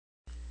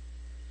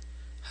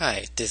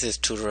Hi, this is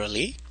Tutor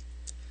Ali.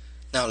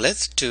 Now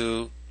let's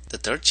do the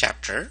third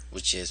chapter,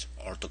 which is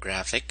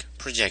Orthographic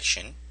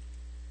Projection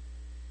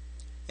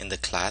in the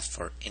class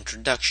for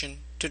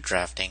Introduction to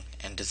Drafting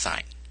and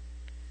Design.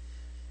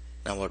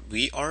 Now what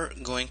we are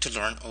going to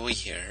learn over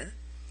here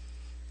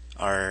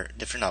are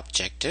different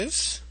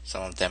objectives.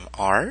 Some of them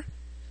are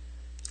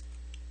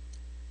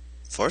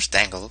first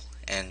angle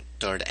and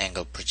third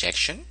angle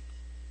projection,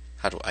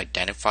 how to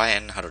identify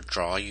and how to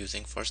draw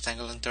using first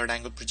angle and third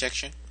angle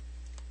projection.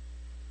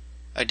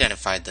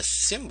 Identify the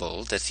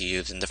symbol that's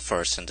used in the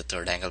first and the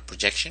third angle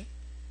projection.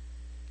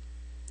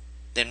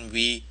 Then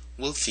we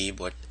will see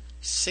what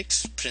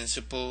 6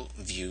 principal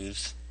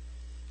views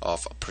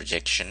of a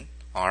projection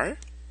are.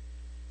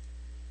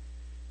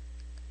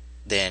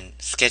 Then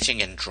sketching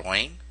and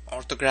drawing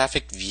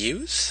orthographic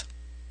views.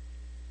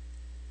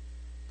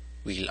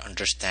 We'll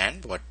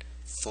understand what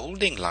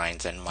folding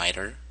lines and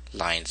miter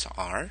lines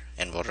are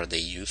and what are they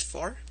used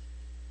for.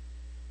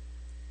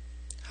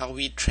 How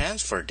we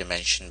transfer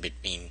dimension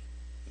between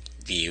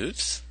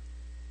views.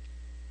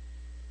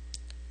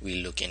 We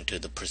look into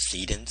the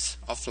precedence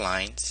of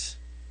lines,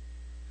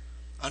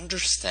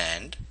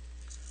 understand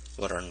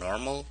what are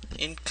normal,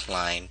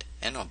 inclined,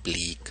 and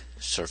oblique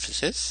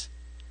surfaces.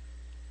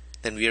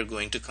 Then we are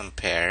going to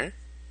compare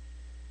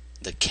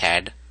the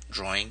CAD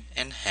drawing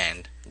and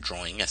hand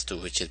drawing as to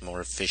which is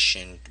more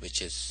efficient,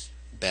 which is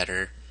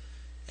better,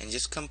 and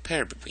just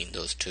compare between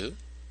those two.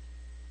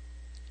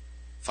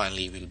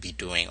 Finally, we'll be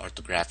doing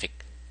orthographic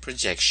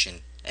projection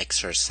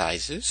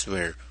exercises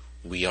where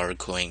we are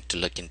going to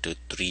look into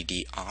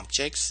 3D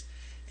objects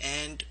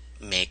and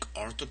make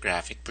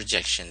orthographic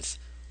projections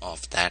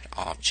of that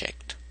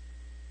object.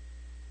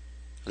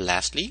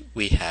 Lastly,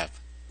 we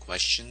have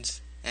questions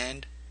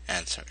and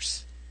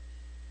answers.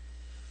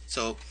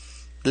 So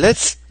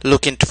let's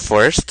look into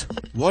first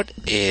what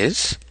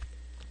is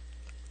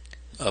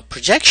a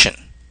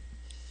projection.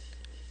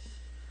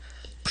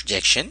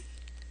 Projection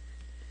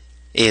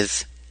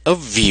is a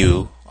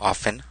view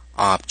of an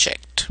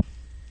object.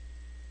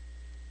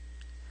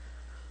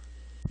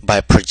 By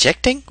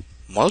projecting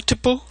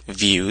multiple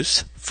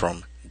views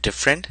from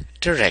different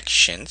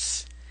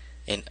directions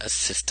in a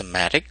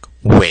systematic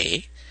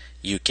way,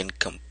 you can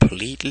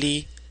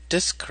completely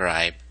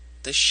describe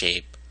the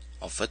shape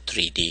of a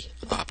 3D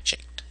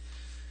object.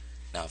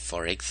 Now,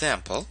 for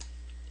example,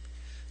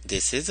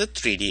 this is a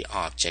 3D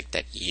object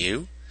that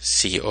you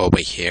see over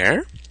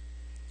here,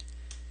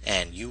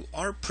 and you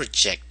are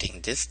projecting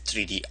this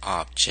 3D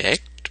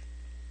object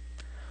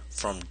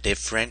from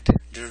different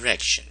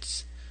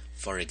directions.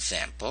 For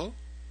example,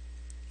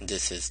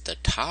 this is the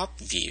top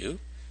view,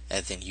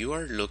 as in you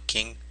are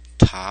looking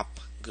top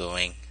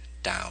going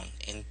down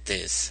in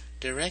this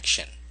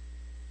direction.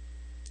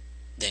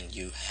 Then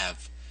you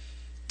have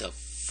the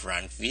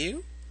front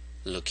view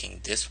looking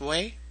this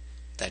way,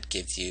 that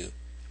gives you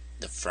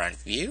the front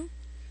view,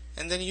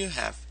 and then you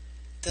have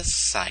the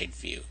side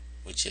view,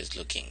 which is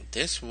looking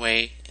this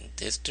way in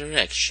this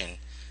direction,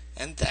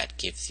 and that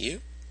gives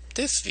you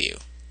this view.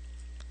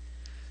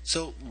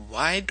 So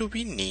why do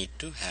we need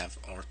to have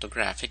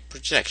orthographic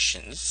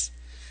projections,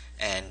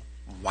 and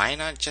why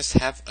not just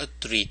have a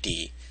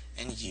 3D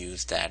and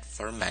use that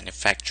for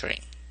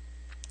manufacturing?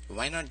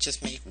 Why not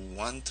just make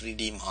one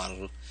 3D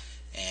model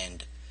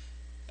and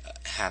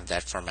have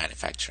that for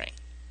manufacturing?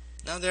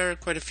 Now there are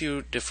quite a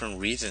few different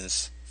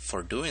reasons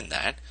for doing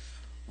that.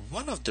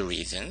 One of the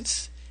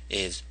reasons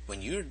is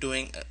when you're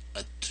doing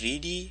a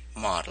 3D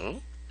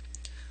model,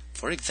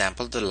 for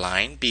example, the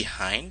line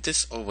behind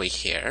this over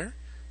here,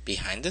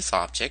 behind this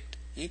object,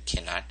 you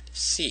cannot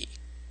see.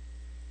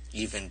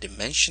 Even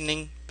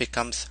dimensioning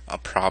becomes a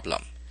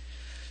problem.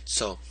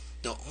 So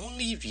the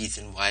only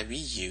reason why we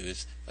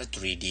use a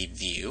 3D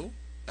view,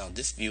 now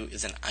this view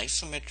is an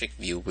isometric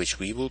view, which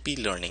we will be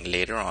learning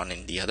later on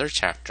in the other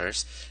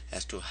chapters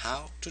as to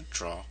how to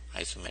draw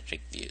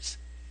isometric views.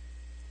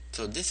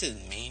 So this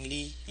is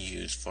mainly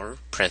used for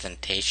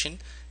presentation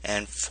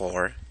and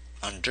for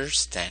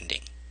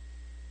understanding.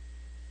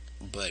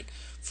 But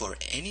for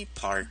any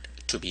part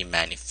to be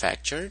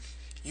manufactured,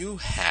 you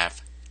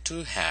have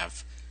to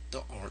have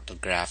the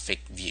orthographic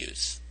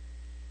views.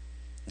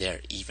 They're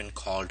even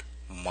called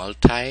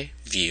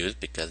multi-views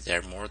because there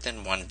are more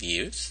than one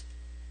views.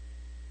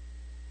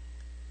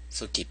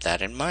 So keep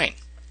that in mind.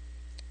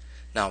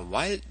 Now,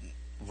 while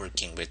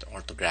working with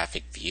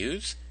orthographic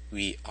views,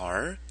 we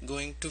are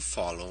going to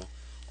follow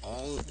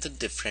all the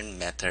different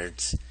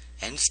methods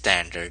and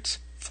standards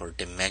for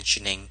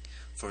dimensioning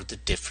for the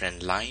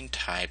different line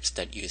types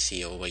that you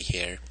see over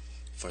here.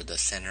 For the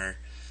center,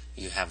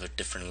 you have a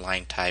different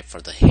line type.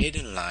 For the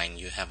hidden line,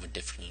 you have a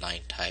different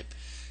line type.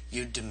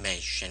 You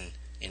dimension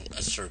in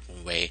a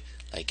certain way,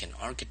 like an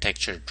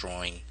architecture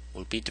drawing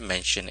will be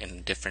dimensioned in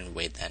a different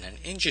way than an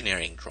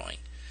engineering drawing.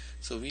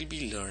 So we'll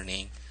be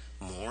learning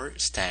more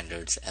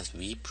standards as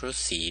we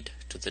proceed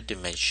to the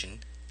dimension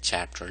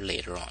chapter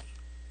later on.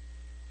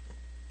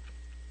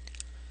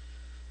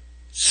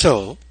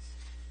 So,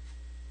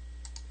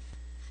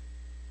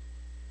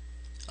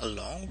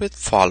 along with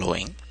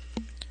following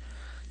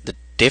the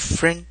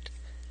different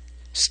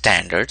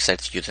standards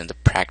that's used in the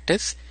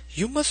practice,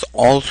 you must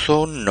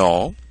also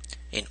know,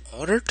 in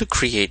order to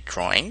create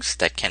drawings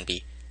that can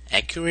be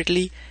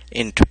accurately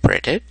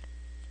interpreted,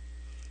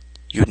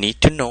 you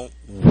need to know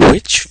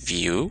which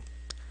view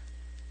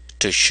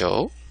to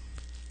show.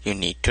 You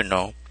need to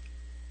know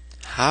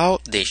how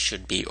they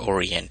should be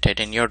oriented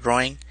in your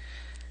drawing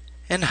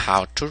and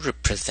how to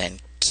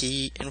represent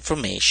key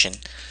information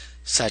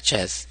such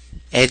as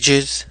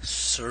edges,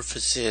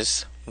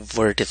 surfaces,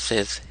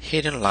 vertices,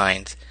 hidden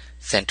lines,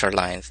 center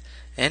lines,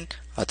 and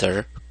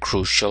other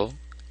crucial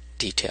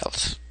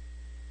details.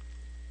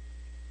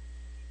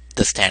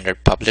 The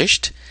standard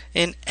published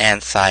in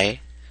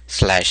ANSI/ASME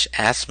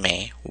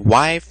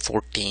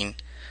Y14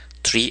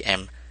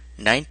 3M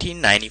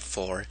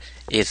 1994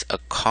 is a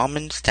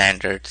common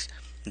standard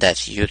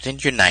that's used in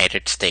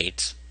United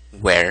States,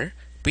 where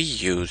we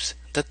use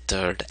the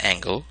third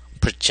angle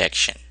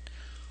projection,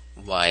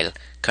 while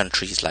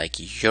countries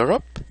like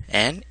Europe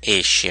and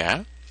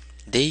Asia,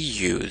 they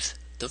use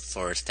the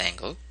first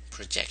angle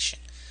projection.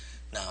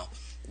 Now,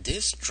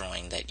 this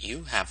drawing that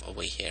you have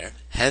over here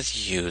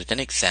has used an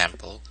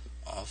example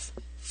of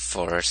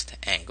first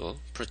angle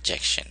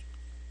projection.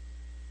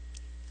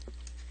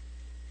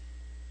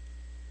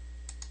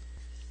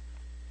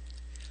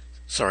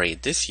 Sorry,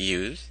 this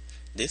view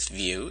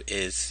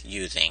is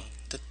using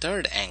the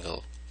third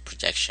angle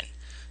projection.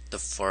 The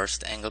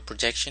first angle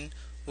projection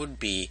would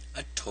be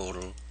a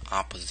total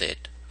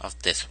opposite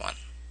of this one.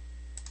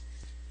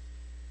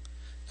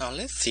 Now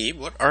let's see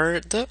what are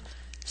the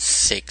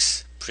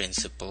 6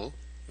 principal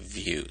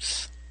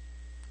views.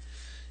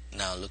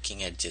 Now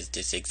looking at just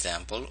this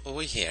example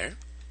over here,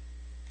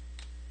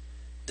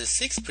 the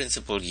 6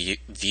 principal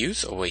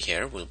views over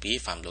here will be,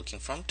 if I'm looking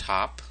from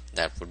top,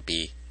 that would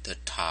be the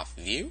top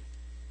view.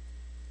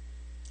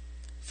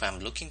 If I'm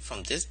looking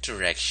from this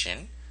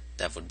direction,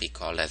 that would be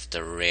called as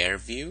the rear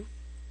view.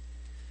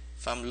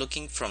 If I'm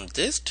looking from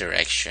this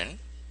direction,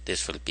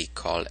 this will be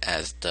called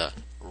as the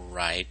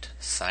right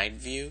side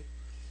view.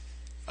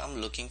 If I'm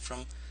looking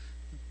from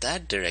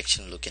that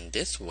direction, looking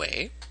this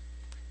way,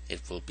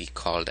 it will be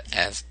called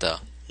as the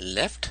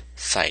left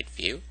side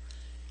view.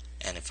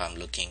 And if I'm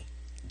looking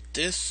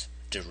this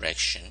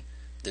direction,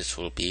 this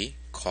will be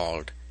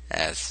called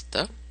as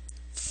the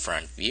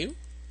front view.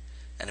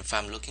 And if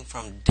I'm looking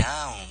from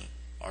down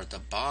or the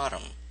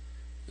bottom,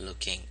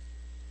 looking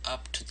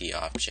up to the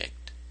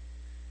object,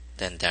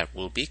 then that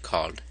will be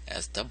called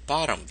as the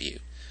bottom view.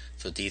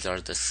 So these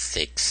are the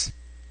 6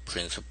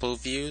 principal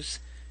views,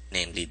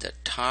 namely the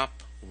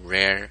top,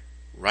 rear,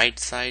 right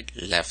side,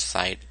 left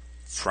side,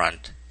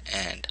 front,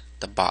 and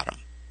the bottom.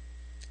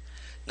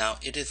 Now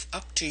it is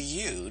up to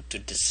you to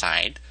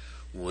decide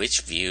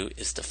which view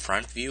is the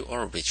front view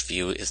or which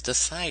view is the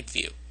side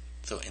view.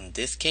 So in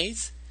this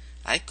case,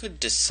 I could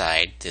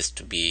decide this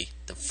to be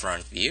the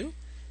front view,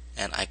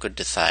 and I could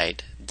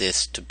decide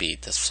this to be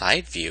the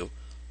side view,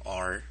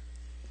 or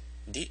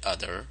the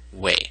other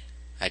way.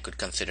 I could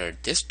consider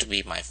this to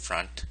be my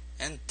front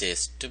and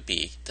this to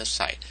be the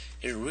side.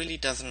 It really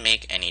doesn't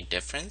make any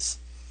difference,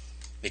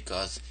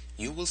 because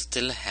you will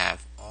still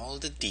have all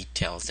the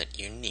details that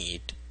you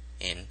need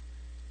in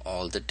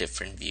all the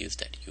different views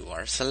that you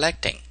are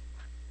selecting.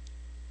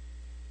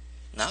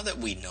 Now that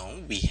we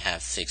know we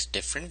have 6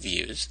 different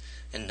views,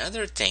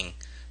 another thing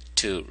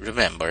to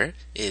remember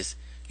is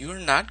you're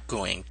not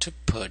going to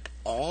put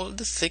all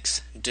the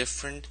 6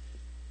 different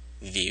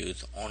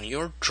views on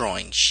your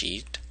drawing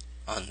sheet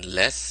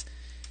unless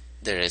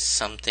there is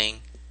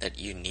something that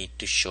you need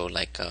to show,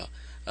 like a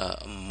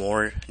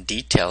more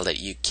detail that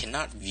you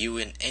cannot view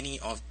in any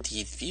of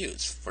these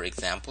views. For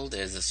example,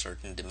 there's a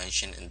certain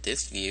dimension in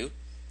this view,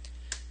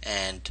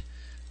 and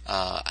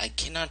I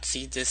cannot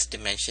see this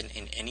dimension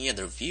in any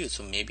other view,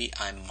 so maybe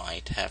I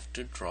might have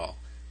to draw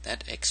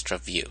that extra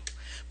view.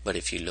 But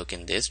if you look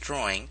in this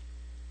drawing,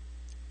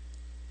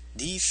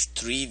 these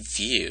 3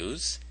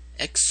 views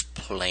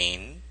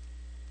explain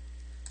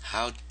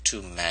how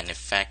to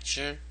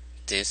manufacture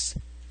this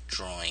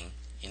drawing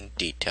in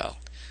detail.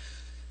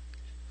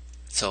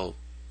 So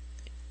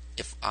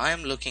if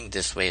I'm looking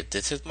this way,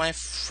 this is my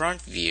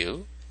front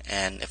view,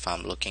 and if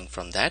I'm looking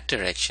from that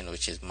direction,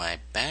 which is my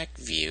back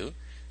view,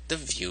 the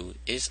view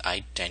is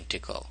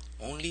identical.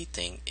 Only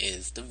thing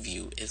is the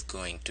view is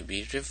going to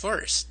be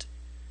reversed.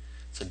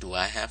 So do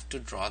I have to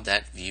draw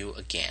that view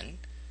again?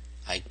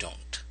 I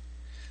don't.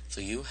 So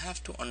you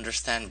have to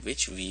understand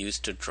which views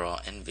to draw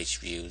and which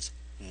views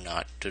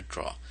not to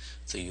draw.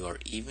 So you are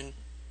even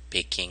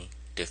picking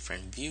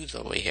different views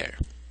over here.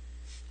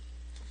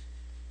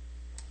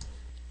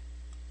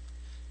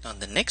 Now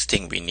the next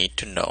thing we need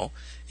to know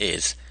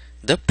is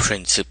the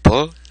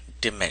principal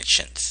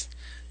dimensions.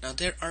 Now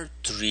there are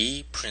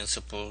 3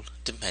 principal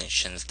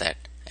dimensions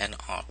that an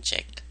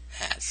object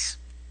has.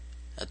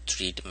 A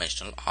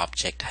 3-dimensional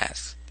object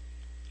has.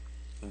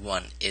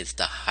 One is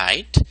the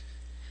height,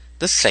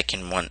 the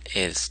second one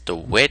is the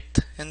width,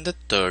 and the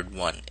third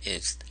one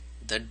is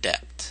the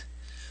depth.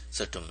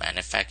 So to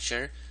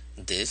manufacture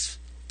this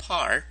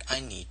part, I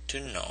need to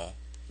know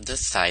the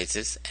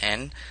sizes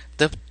and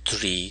the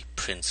 3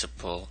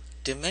 principal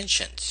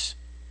dimensions.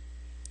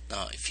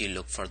 Now if you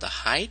look for the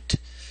height,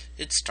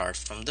 it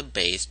starts from the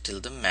base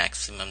till the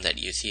maximum that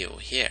you see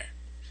over here.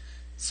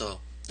 So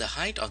the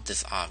height of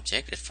this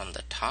object is from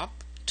the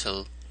top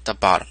till the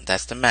bottom.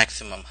 That's the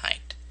maximum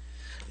height.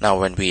 Now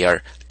when we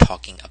are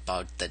talking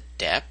about the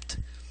depth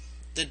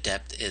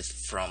is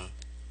from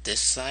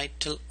this side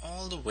till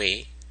all the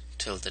way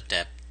till the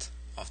depth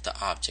of the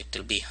object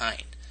till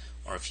behind.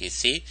 Or if you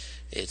see,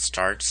 it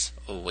starts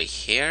over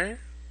here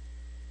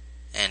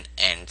and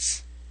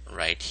ends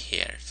right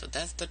here. So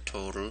that's the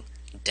total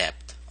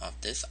depth of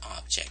this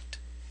object.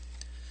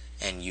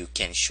 And you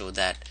can show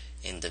that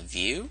in the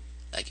view.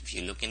 Like if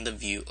you look in the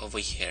view over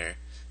here,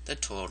 the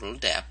total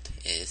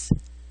depth is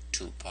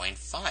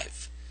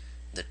 2.5.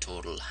 The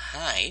total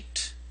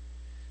height,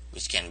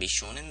 which can be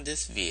shown in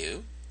this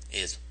view,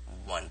 is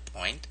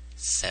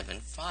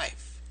 1.75.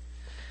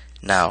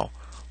 Now,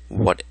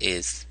 what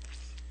is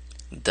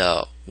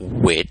the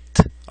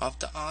width of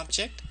the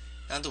object?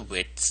 Now the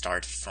width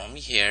starts from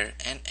here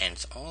and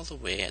ends all the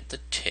way at the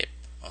tip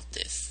of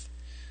this.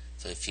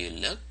 So if you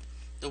look,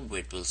 the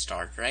width will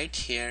start right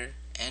here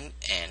and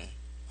end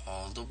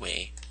all the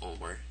way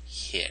over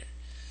here.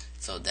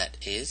 So that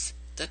is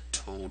the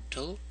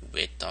total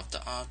width of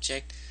the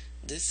object.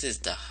 This is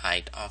the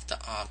height of the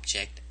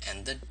object,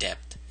 and the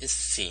depth is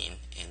seen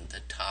in the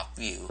top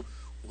view,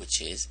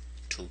 which is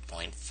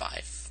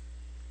 2.5.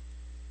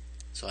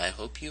 So I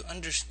hope you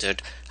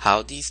understood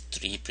how these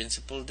three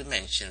principal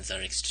dimensions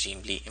are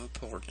extremely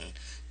important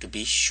to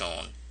be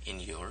shown in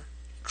your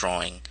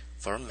drawing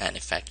for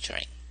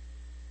manufacturing.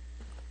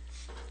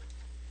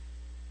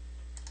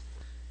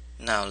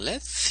 Now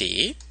let's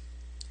see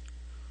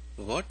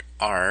what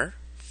are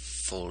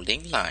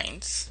folding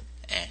lines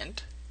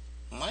and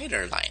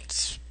miter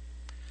lines.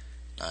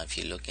 Now if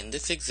you look in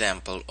this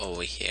example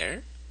over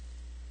here,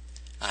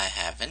 I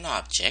have an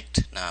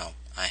object. Now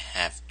I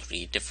have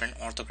three different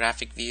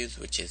orthographic views,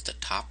 which is the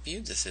top view.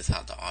 This is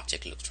how the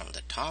object looks from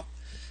the top.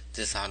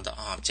 This is how the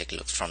object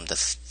looks from the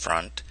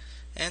front.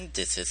 And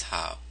this is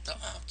how the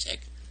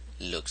object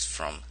looks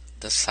from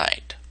the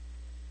side.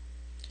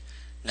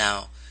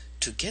 Now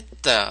to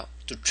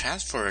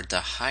transfer the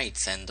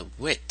heights and the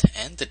width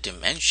and the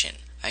dimension,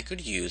 I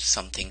could use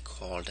something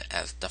called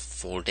as the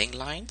folding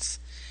lines,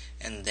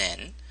 and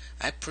then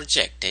I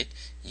project it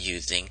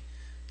using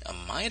a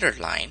miter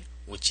line,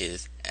 which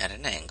is at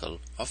an angle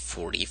of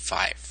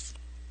 45.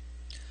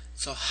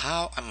 So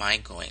how am I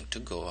going to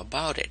go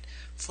about it?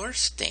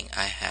 First thing,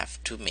 I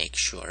have to make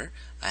sure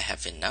I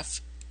have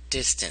enough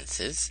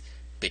distances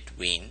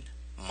between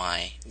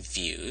my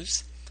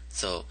views.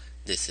 So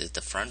this is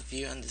the front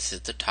view and this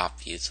is the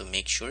top view. So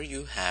make sure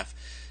you have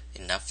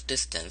enough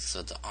distance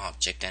so the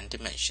object and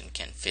dimension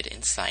can fit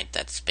inside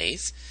that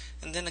space.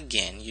 And then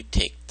again, you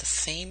take the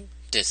same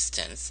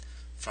distance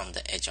from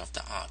the edge of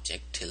the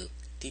object till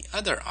the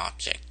other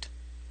object.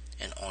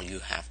 And all you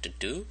have to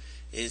do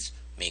is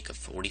make a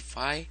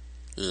 45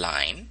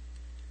 line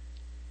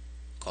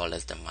called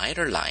as the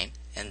miter line,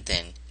 and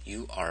then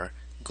you are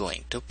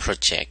going to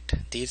project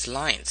these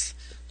lines.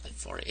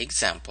 For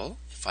example,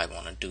 if I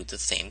want to do the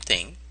same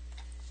thing,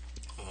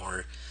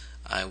 or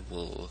I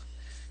will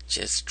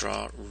just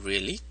draw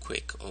really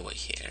quick over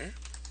here.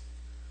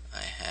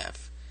 I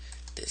have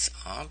this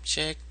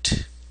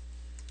object.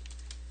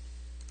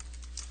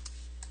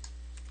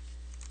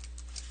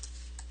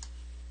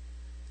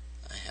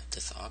 I have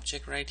this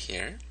object right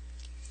here,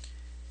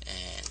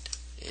 and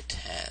it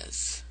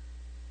has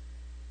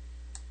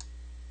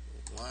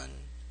one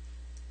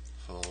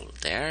hole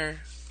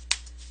there,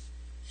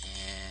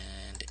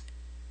 and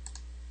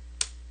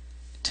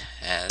it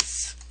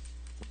has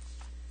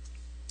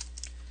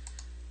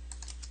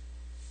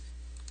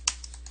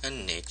a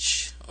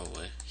niche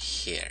over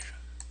here.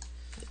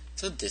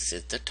 So this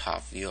is the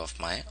top view of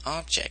my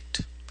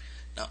object.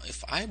 Now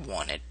if I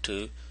wanted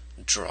to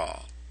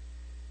draw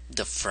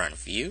the front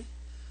view,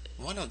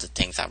 one of the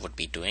things I would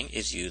be doing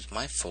is use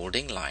my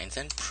folding lines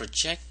and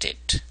project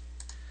it.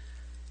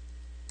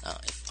 Now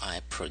if I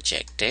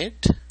project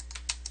it,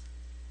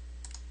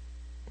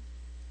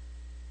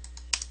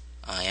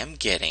 I am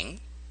getting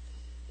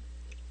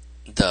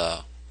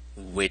the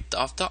width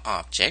of the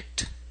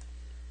object,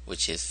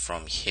 which is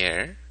from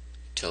here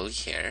till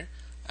here.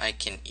 I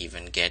can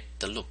even get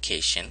the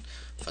location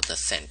for the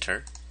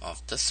center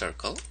of the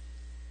circle,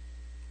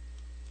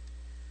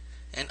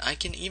 and I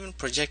can even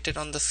project it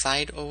on the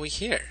side over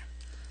here.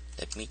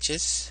 Let me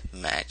just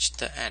match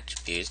the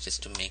attributes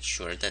just to make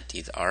sure that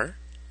these are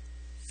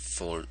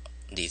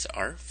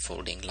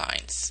folding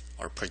lines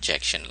or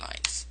projection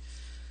lines.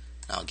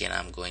 Now again,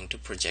 I'm going to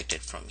project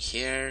it from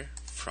here,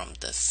 from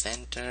the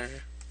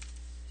center,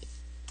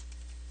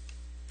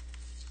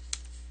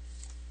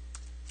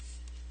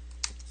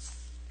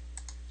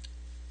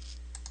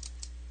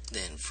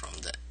 then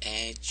from the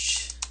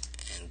edge,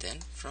 and then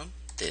from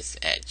this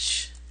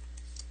edge.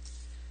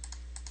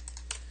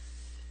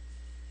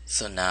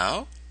 So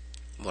now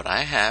what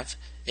I have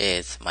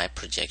is my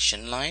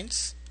projection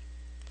lines.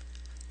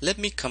 Let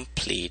me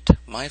complete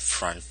my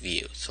front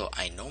view. So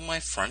I know my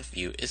front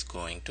view is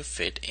going to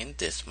fit in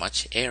this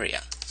much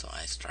area. So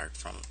I start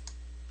from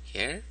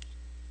here,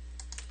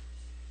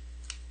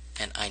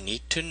 and I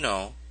need to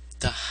know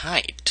the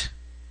height.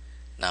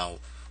 Now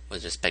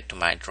with respect to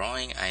my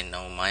drawing, I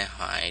know my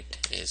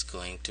height is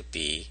going to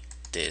be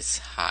this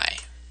high.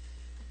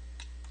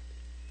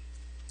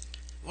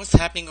 What's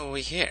happening over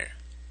here?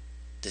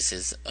 This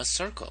is a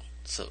circle.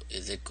 So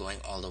is it going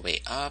all the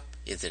way up?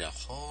 Is it a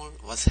hole?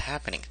 What's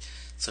happening?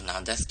 So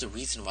now that's the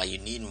reason why you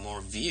need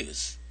more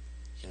views.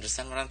 You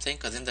understand what I'm saying?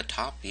 Because in the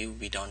top view,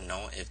 we don't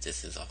know if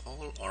this is a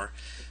hole or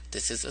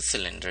this is a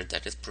cylinder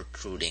that is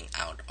protruding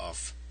out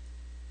of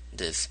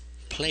this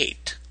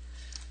plate.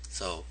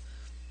 So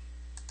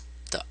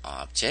the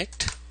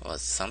object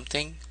was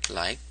something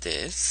like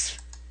this,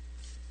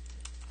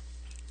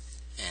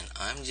 and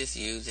I'm just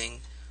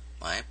using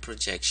my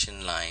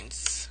projection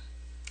lines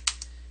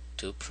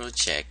to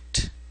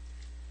project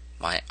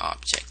my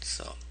object.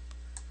 So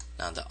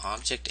now the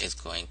object is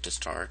going to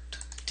start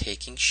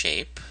taking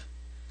shape,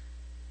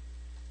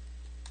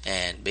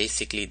 and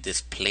basically this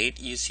plate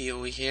you see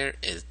over here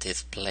is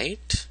this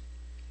plate,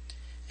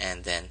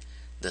 and then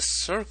the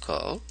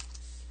circle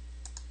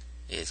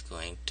is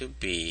going to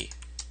be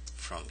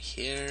from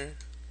here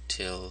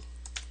till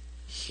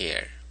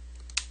here.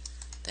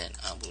 Then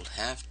I will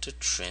have to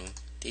trim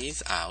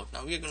these out.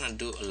 Now we're gonna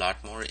do a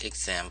lot more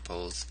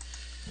examples,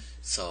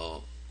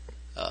 so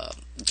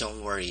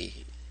don't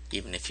worry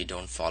even if you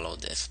don't follow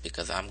this,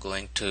 because I'm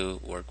going to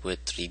work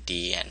with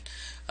 3D and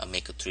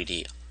make a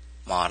 3D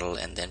model,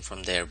 and then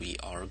from there we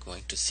are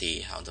going to see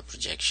how the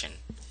projection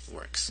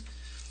works.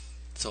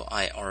 So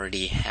I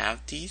already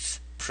have these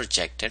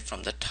projected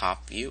from the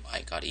top view.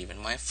 I got even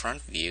my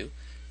front view.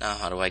 Now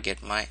how do I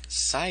get my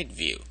side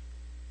view?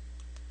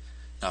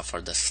 Now for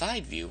the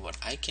side view, what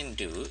I can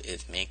do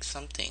is make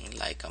something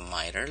like a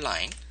miter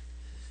line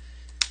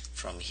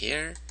from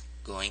here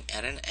going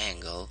at an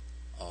angle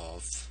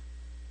of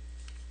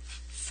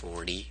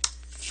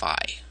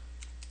 45.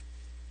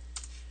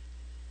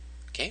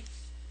 Okay.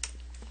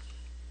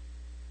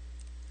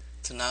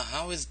 So now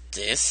how is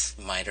this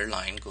miter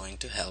line going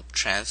to help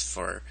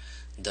transfer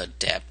the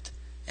depth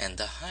and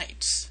the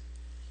heights?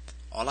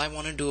 All I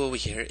want to do over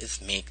here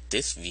is make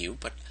this view,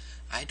 but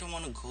I don't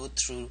want to go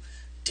through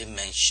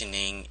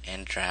dimensioning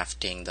and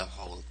drafting the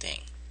whole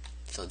thing.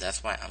 So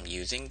that's why I'm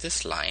using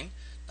this line.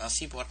 Now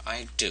see what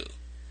I do.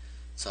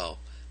 So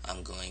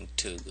I'm going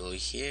to go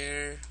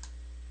here,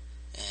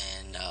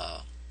 and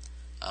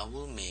I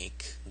will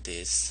make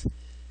this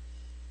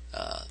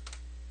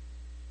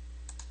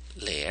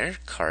layer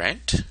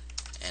current,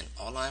 and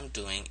all I'm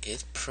doing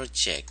is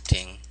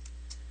projecting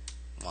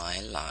my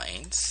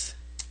lines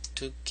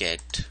to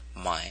get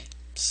my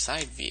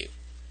side view.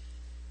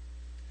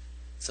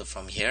 So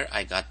from here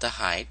I got the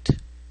height,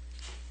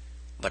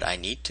 but I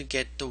need to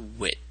get the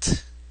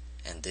width,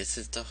 and this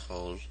is the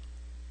whole,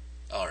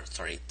 or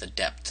sorry, the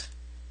depth.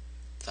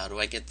 So how do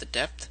I get the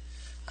depth?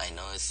 I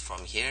know it's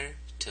from here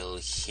till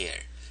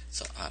here.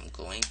 So I'm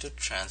going to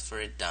transfer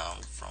it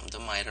down from the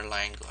miter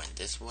line going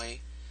this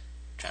way,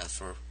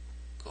 transfer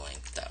going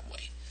that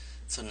way.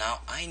 So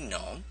now I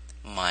know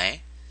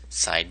my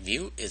side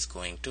view is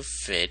going to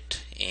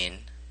fit in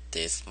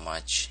this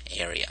much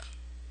area,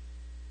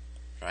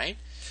 right?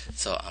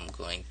 So I'm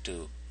going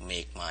to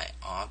make my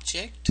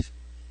object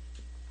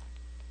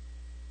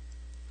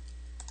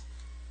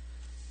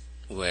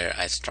where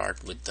I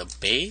start with the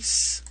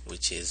base,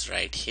 which is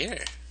right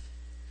here,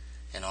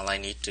 and all I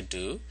need to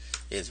do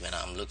is when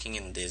I'm looking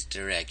in this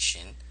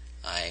direction,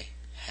 I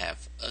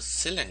have a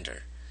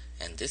cylinder,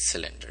 and this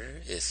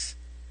cylinder is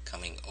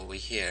coming over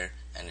here,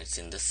 and it's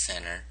in the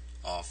center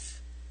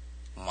of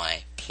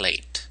my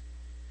plate.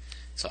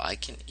 So I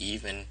can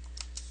even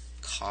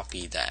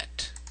copy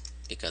that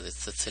because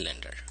it's a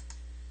cylinder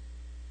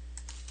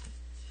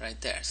right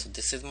there. So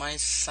this is my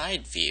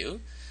side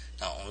view.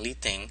 Now only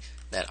thing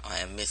that I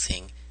am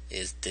missing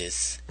is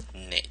this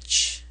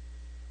niche.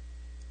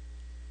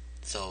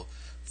 So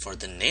for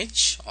the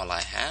niche, all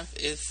I have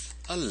is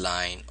a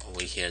line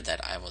over here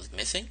that I was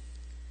missing,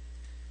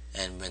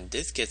 and when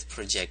this gets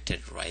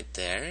projected right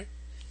there,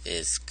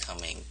 is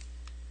coming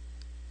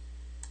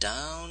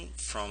down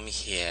from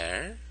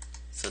here,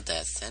 so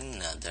that's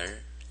another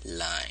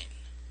line.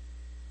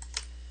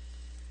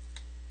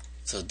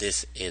 So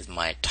this is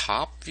my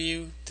top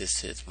view,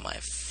 this is my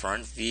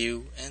front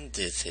view, and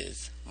this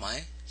is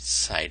my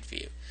side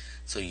view.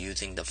 So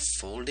using the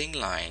folding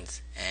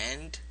lines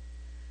and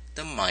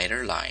the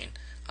miter line,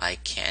 I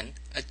can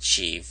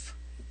achieve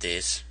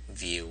this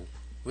view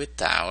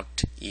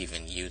without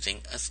even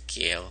using a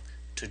scale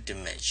to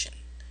dimension,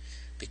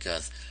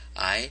 because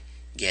I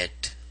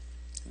get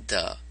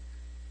the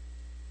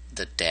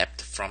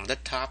depth from the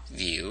top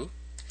view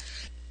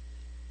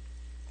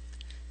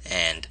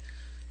and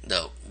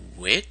the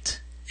width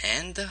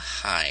and the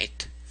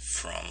height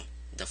from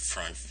the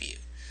front view.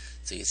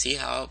 So you see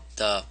how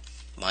the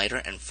miter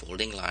and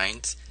folding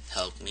lines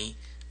help me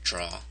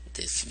draw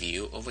this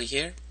view over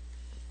here.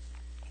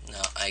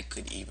 Now I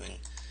could even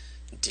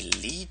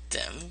delete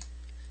them,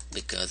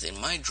 because in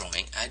my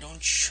drawing I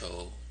don't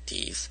show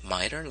these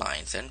miter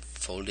lines and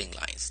folding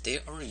lines. They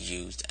are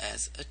used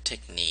as a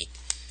technique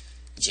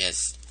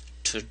just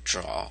to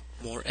draw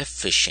more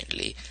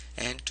efficiently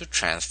and to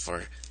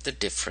transfer the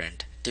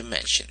different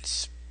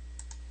dimensions.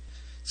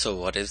 So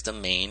what is the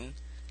main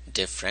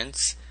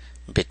difference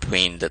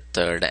between the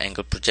third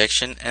angle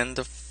projection and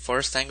the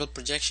first angle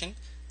projection?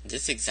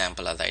 This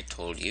example, as I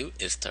told you,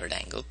 is third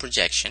angle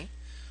projection,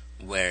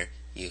 where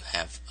you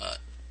have a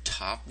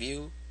top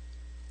view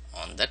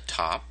on the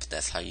top.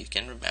 That's how you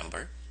can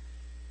remember.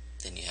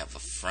 Then you have a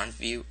front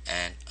view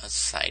and a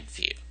side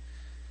view.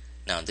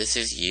 Now this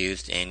is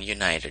used in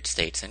United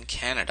States and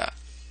Canada,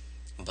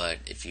 but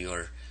if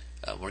you're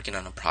working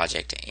on a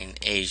project in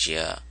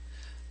Asia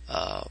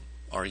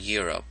or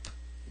Europe,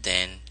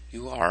 then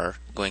you are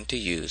going to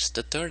use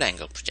the third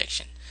angle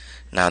projection.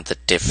 Now the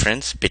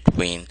difference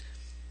between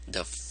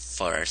the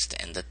first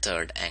and the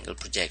third angle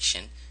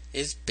projection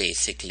is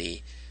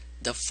basically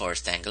the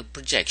first angle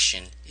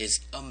projection is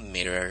a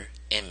mirror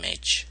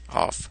image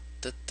of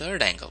the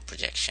third angle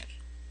projection.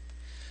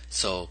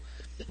 So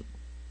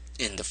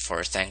in the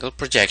first angle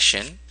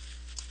projection,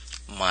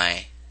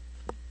 my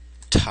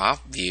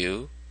top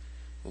view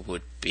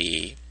would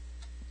be,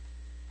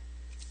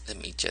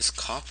 let me just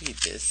copy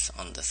this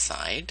on the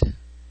side.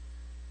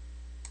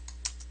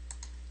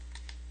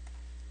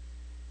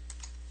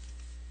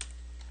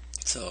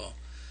 So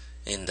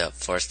in the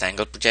first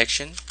angle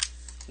projection,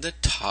 the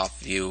top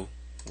view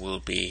will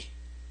be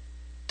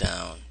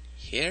down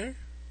here,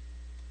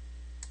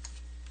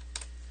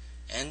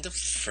 and the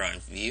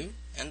front view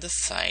and the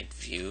side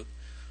view,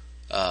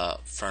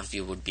 front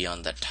view would be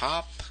on the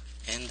top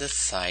and the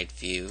side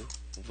view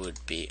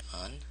would be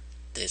on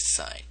this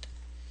side.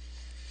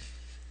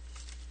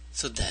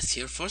 So that's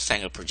your first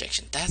angle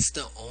projection. That's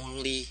the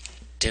only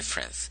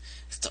difference.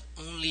 It's the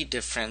only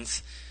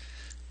difference,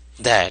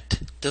 that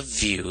the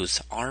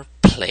views are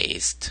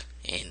placed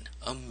in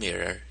a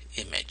mirror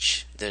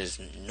image. There is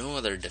no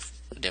other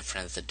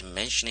difference. The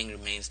dimensioning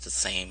remains the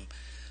same.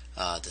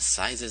 The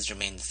sizes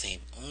remain the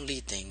same. Only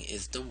thing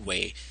is the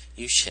way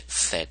you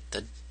set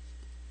the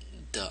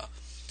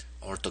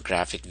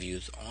orthographic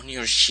views on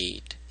your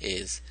sheet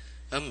is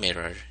a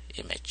mirror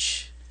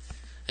image.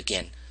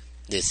 Again,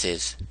 this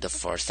is the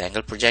first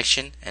angle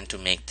projection, and to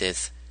make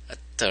this a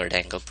third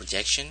angle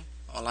projection,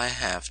 all I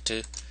have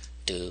to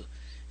do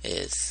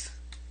is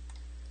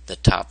the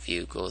top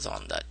view goes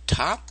on the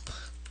top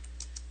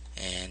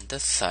and the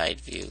side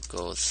view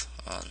goes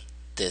on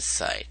this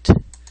side.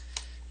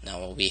 Now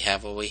what we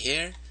have over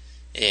here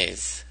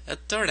is a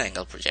third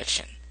angle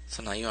projection.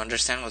 So now you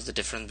understand what's the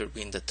difference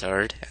between the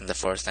third and the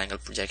first angle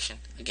projection.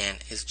 Again,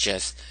 it's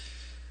just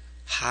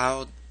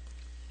how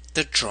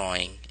the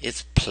drawing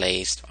is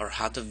placed, or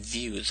how the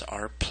views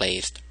are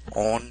placed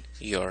on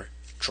your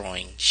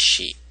drawing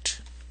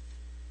sheet.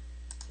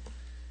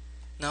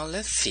 Now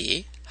let's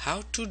see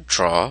how to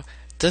draw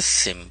the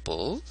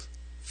symbol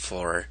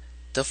for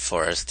the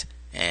first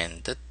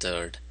and the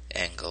third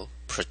angle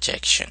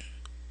projection.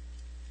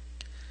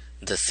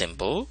 The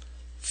symbol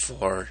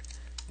for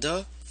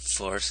the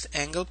first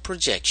angle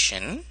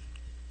projection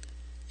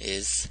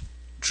is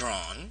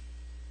drawn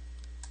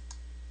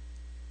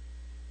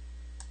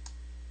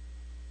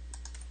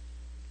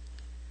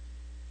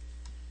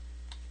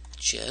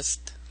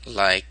just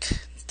like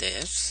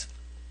this.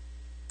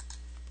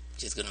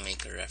 Just gonna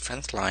make a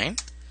reference line,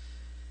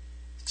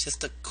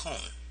 just a cone.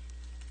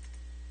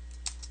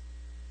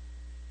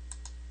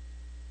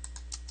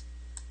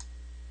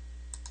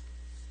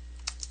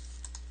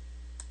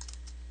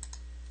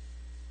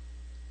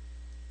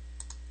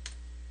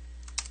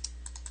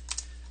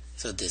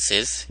 So this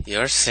is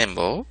your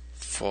symbol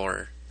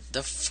for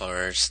the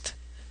first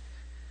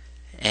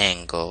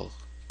angle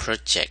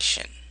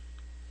projection.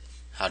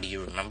 How do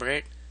you remember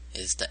it?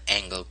 Is the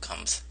angle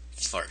comes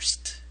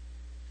first.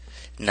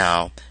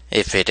 Now,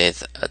 if it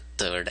is a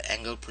third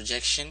angle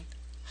projection,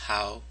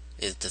 how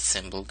is the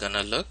symbol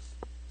gonna look?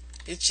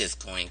 It's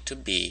just going to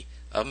be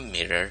a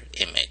mirror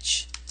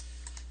image.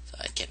 So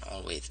I can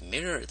always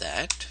mirror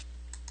that.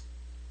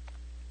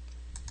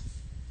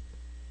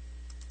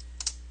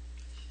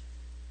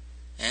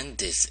 And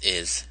this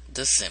is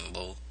the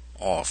symbol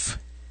of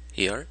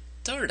your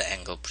third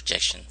angle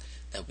projection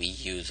that we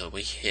use over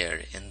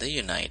here in the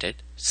United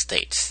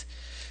States.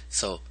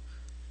 So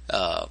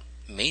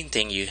main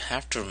thing you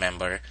have to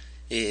remember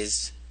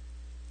is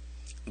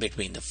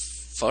between the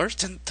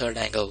first and third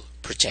angle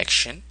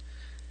projection,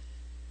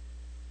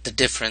 the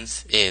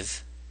difference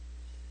is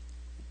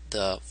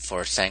the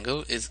first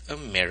angle is a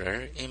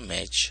mirror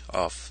image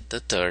of the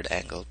third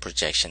angle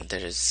projection.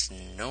 There is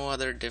no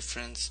other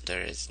difference,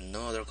 there is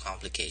no other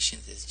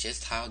complications. It's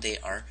just how they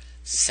are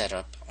set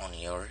up on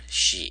your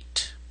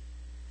sheet.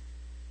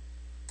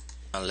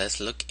 Now let's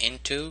look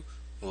into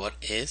what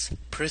is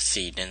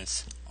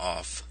precedence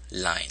of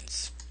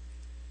lines.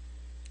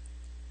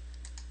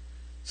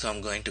 So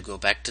I'm going to go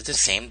back to the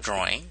same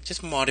drawing,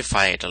 just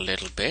modify it a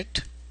little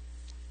bit.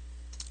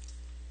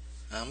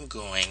 I'm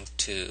going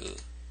to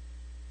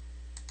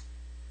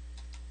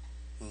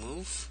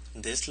move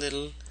this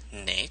little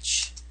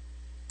niche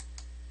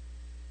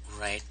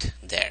right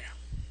there.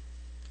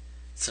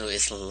 So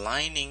it's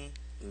lining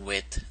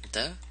with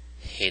the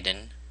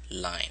hidden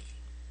line.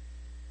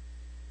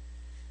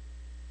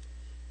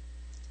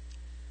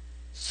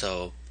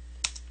 So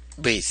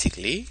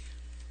basically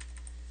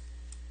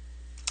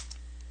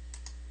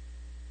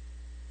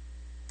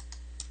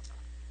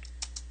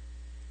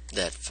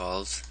that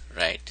falls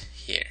right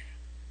here.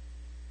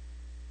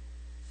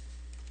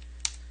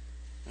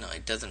 No,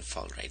 it doesn't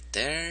fall right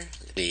there.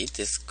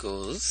 This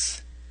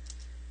goes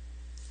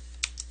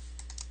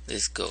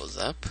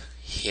up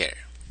here.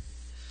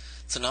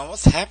 So now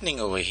what's happening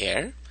over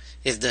here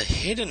is the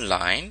hidden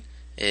line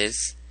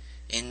is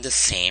in the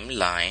same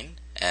line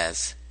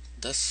as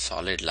the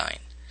solid line.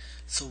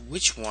 So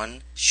which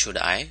one should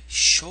I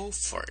show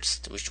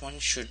first? Which one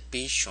should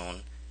be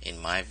shown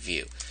in my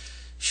view?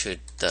 Should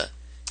the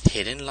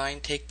hidden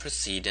line take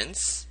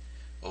precedence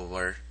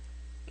over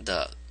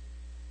the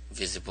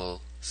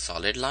visible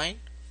solid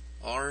line,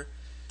 or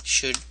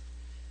should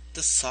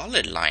the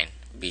solid line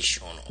be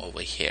shown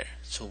over here?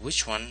 So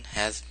which one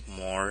has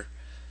more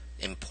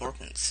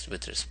importance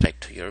with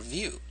respect to your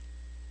view?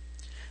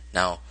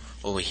 Now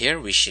over here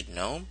we should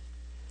know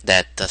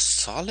that the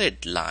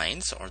solid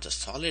lines or the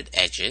solid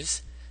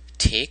edges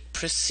take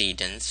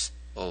precedence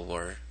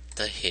over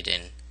the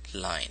hidden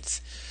lines.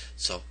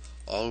 So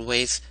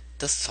always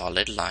the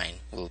solid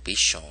line will be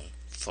shown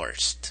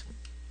first.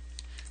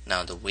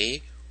 Now the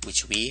way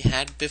which we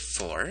had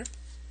before,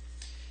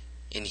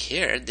 in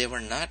here they were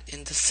not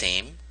in the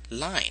same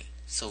line,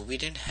 so we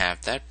didn't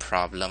have that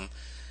problem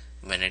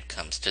when it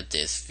comes to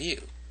this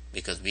view,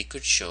 because we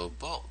could show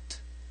both.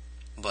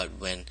 But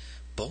when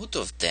both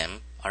of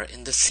them are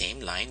in the same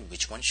line,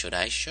 which one should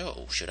I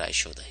show? Should I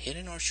show the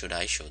hidden or should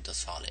I show the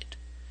solid?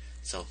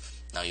 So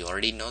now you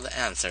already know the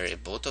answer.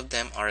 If both of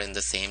them are in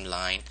the same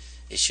line,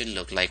 it should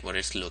look like what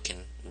it's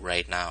looking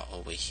right now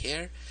over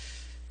here.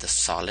 The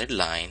solid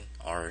line,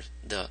 or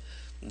the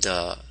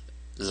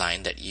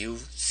line that you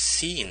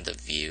see in the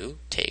view,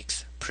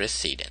 takes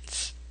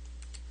precedence.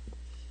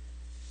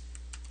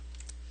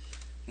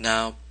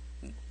 Now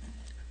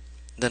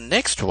the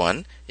next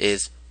one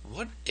is,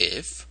 what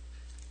if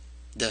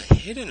the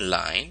hidden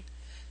line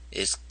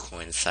is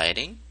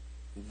coinciding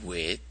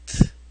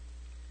with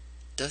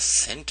the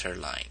center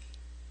line?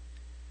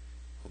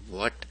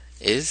 What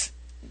is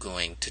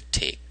going to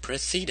take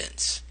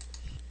precedence?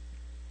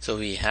 So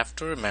we have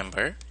to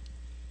remember,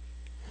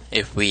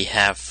 if we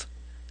have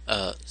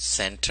a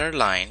center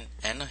line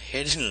and a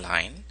hidden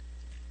line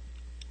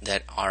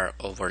that are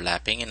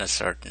overlapping in a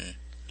certain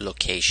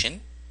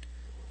location,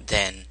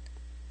 then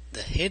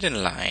the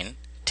hidden line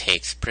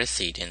takes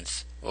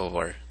precedence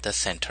over the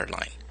center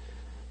line.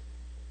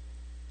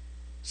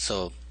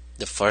 So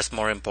the first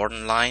more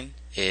important line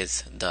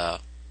is the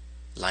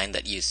line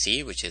that you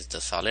see, which is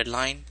the solid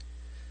line.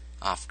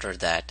 After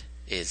that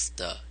is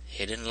the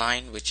hidden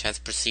line, which has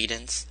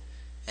precedence,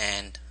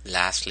 and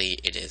lastly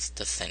it is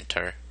the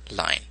center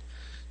line.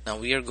 Now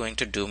we are going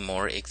to do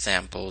more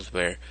examples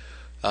where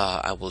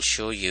I will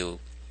show you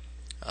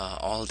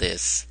all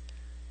this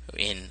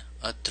in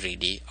a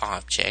 3D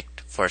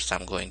object. First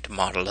I'm going to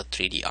model a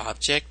 3D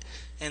object,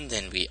 and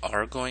then we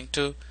are going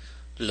to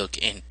look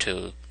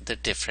into the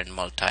different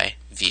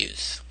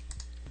multi-views.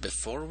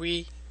 Before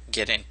we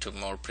get into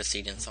more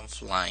precedence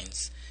of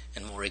lines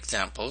and more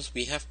examples,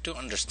 we have to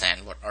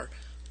understand what are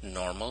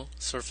normal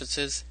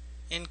surfaces,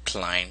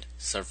 inclined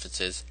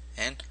surfaces,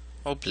 and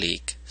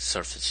oblique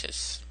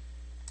surfaces.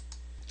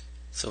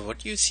 So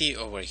what you see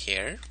over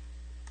here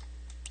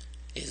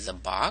is a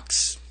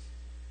box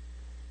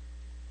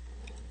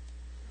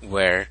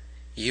where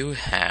you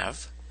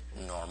have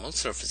normal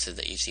surfaces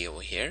that you see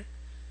over here,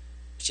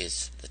 which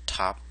is the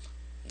top,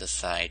 the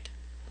side,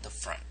 the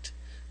front.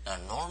 Now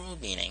normal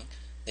meaning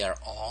they are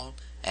all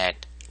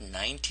at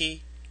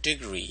 90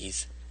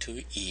 degrees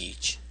to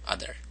each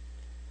other.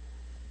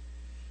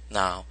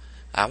 Now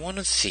I want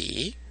to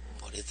see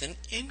what is an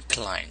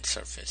inclined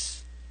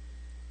surface.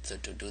 So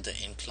to do the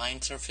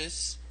inclined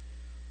surface,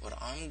 what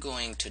I'm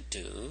going to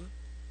do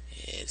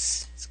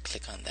is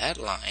click on that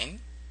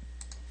line.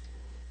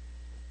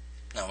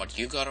 Now what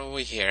you got over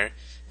here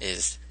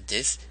is,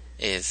 this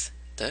is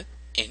the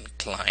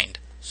inclined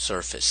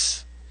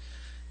surface.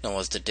 Now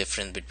what's the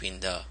difference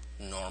between the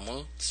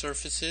normal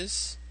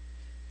surfaces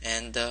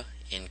and the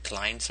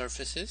inclined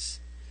surfaces?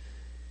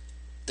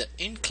 The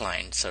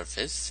inclined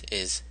surface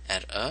is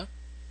at a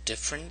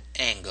different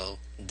angle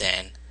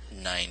than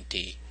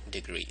 90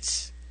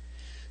 degrees.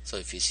 So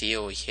if you see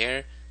over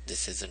here,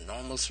 this is a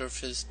normal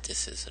surface,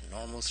 this is a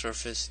normal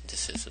surface,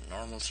 this is a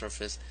normal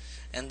surface,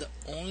 and the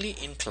only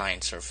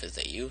inclined surface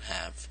that you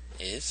have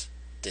is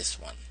this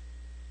one.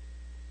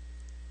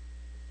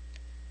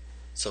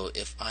 So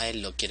if I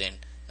look at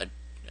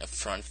a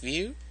front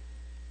view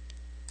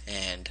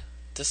and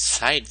the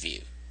side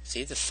view,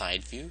 see, the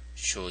side view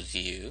shows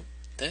you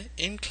the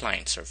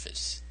inclined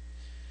surface.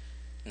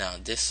 Now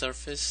this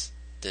surface,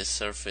 this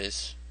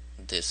surface,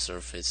 this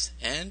surface,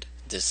 and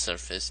this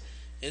surface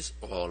is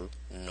all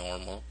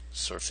normal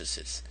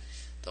surfaces.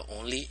 The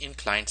only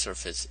inclined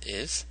surface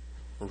is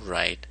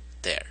right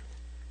there.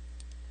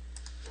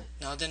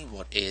 Now then,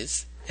 what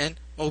is an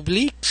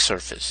oblique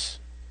surface?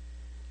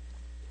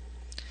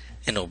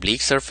 An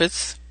oblique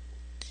surface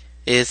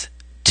is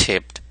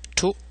tipped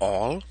to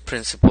all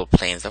principal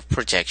planes of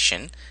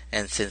projection,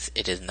 and since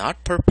it is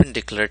not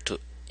perpendicular to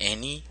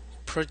any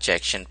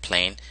projection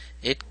plane,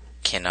 it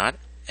cannot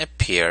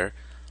appear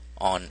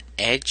on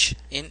edge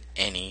in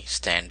any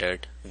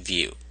standard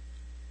view.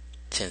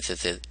 Since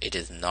it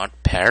is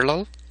not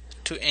parallel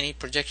to any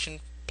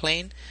projection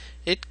plane,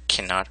 it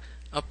cannot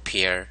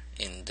appear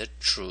in the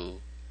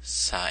true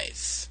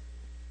size.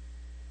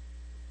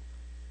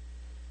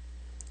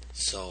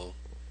 So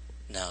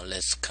now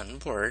let's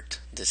convert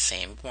the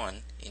same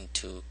one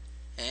into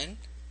an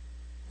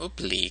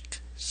oblique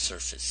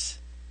surface.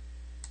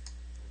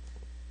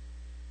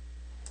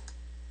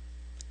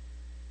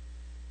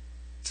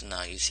 So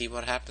now you see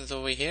what happens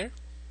over here.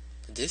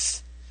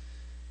 This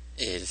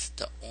is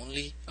the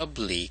only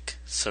oblique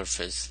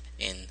surface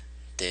in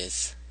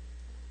this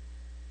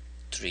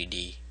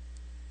 3D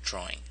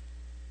drawing.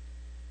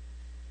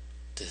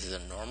 This is a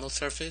normal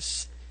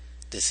surface.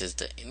 This is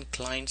the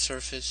inclined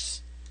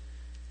surface.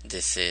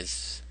 This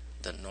is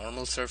the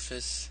normal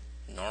surface,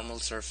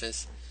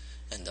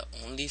 and the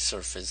only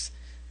surface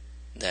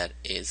that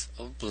is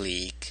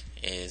oblique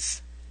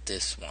is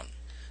this one.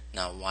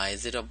 Now why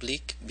is it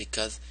oblique?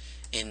 Because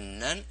in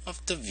none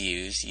of the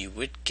views you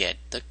would get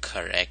the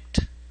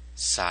correct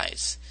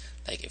size.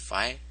 Like if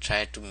I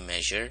try to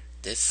measure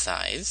this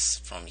size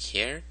from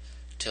here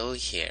till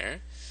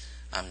here,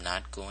 I'm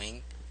not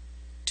going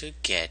to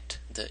get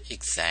the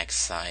exact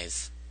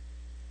size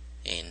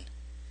in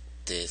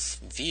this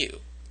view.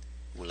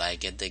 Will I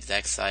get the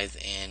exact size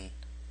in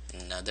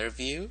another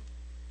view?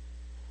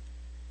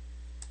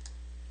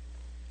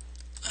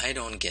 I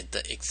don't get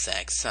the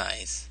exact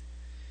size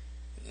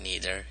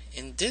neither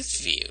in this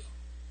view.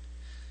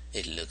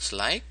 It looks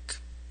like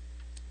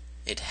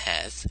it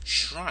has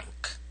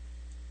shrunk.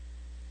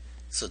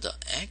 So the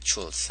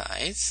actual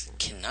size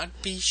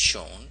cannot be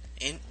shown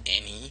in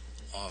any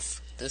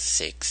of the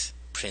 6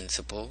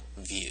 principal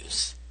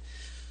views.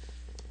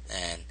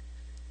 And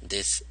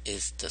this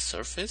is the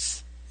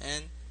surface,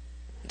 and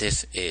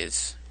this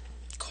is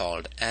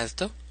called as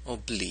the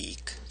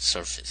oblique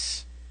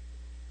surface.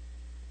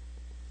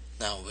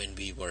 Now when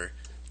we were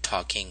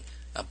talking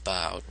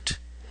about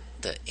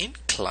the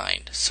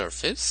inclined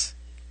surface,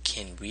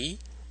 can we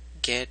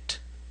get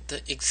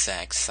the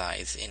exact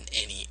size in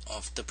any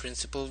of the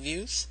principal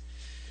views?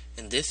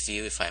 In this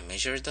view, if I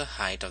measure the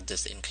height of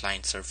this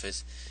inclined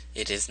surface,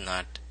 it is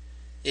not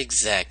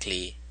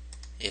exactly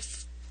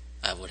if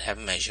I would have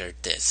measured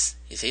this.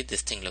 You see,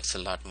 this thing looks a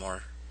lot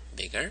more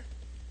bigger.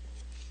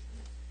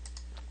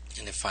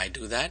 And if I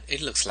do that,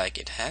 it looks like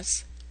it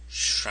has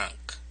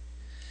shrunk.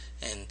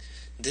 And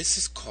this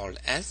is called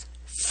as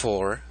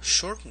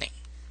foreshortening.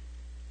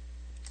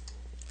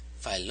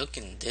 If I look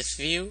in this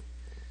view,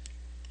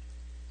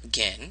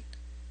 again,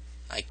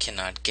 I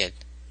cannot get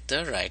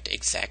the right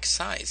exact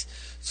size.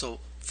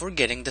 So for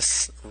getting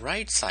the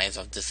right size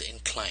of this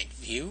inclined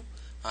view,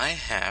 I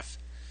have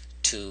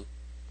to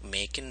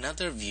make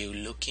another view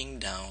looking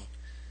down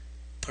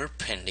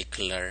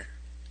perpendicular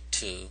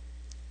to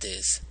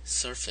this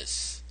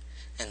surface,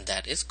 and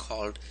that is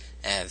called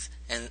as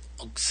an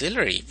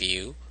auxiliary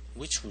view,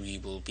 which we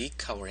will be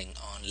covering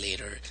on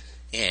later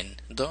in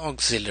the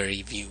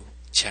auxiliary view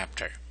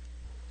chapter.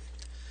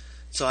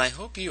 So I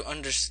hope you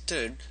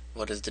understood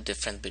what is the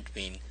difference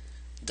between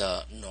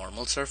the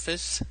normal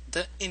surface,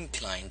 the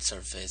inclined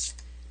surface,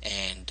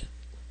 and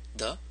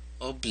the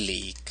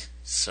oblique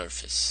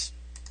surface.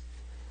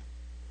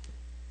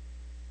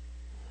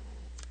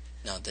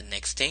 Now the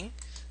next thing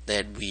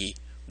that we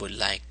would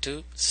like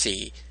to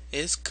see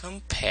is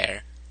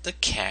compare the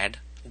CAD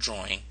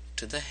drawing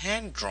to the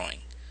hand drawing.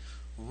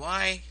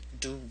 Why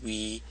do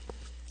we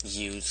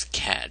use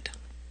CAD?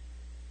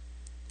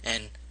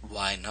 And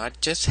why not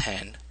just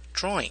hand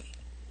drawing?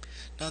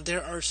 Now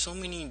there are so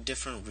many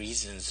different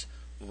reasons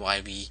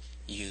why we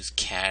use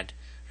CAD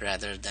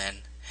rather than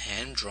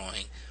hand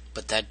drawing,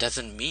 but that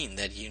doesn't mean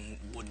that you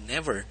would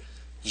never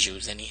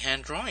use any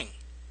hand drawing.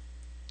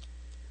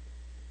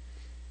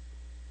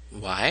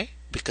 Why?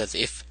 Because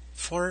if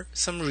for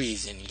some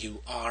reason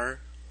you are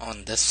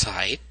on the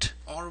site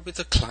or with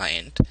a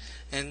client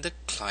and the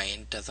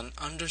client doesn't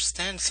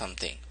understand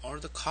something, or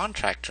the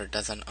contractor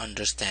doesn't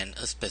understand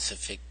a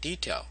specific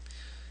detail,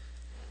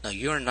 now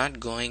you are not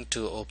going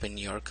to open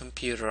your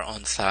computer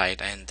on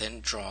site and then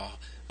draw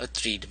a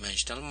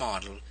 3-dimensional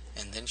model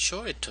and then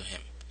show it to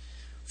him.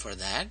 For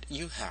that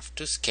you have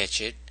to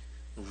sketch it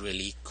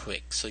really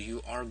quick. So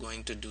you are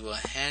going to do a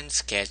hand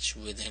sketch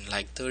within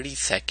like 30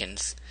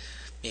 seconds,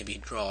 maybe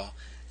draw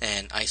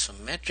an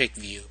isometric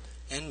view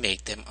and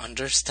make them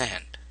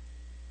understand.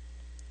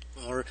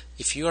 Or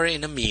if you are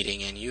in a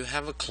meeting and you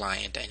have a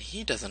client and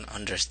he doesn't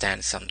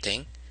understand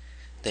something,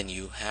 then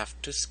you have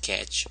to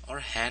sketch or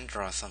hand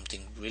draw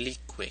something really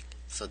quick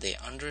so they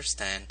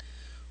understand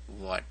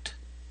what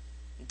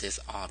this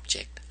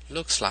object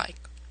looks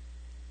like.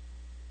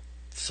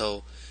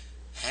 So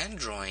hand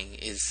drawing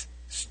is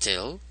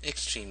still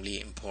extremely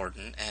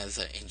important as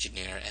an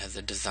engineer, as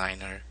a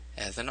designer,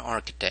 as an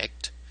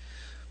architect,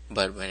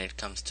 but when it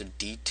comes to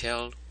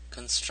detailed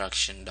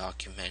construction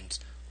documents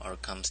or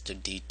comes to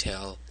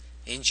detailed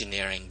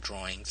engineering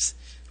drawings,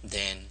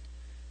 then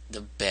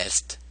the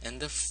best and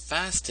the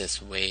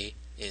fastest way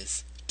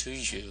is to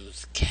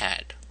use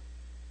CAD.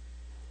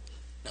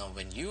 Now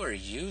when you are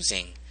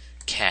using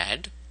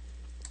CAD,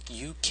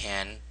 you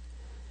can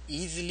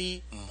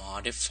easily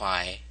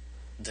modify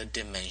the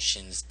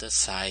dimensions, the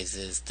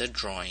sizes, the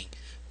drawing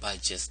by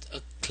just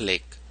a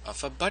click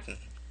of a button.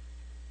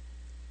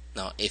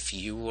 Now if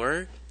you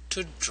were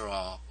to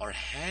draw or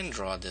hand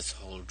draw this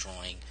whole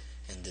drawing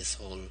and this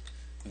whole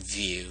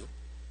view,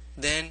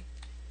 then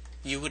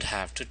you would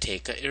have to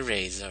take an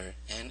eraser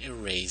and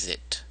erase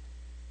it.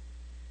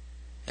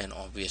 And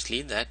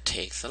obviously that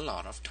takes a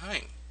lot of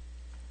time.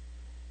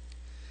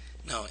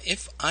 Now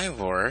if I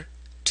were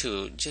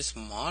to just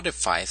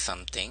modify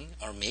something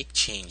or make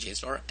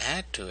changes or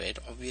add to it,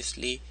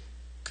 obviously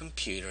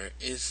computer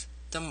is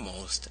the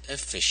most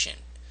efficient.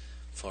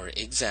 For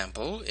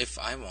example, if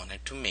I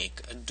wanted to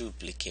make a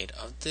duplicate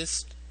of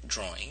this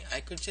drawing, I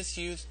could just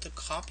use the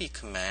copy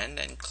command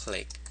and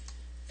click,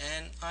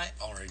 and I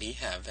already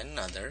have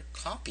another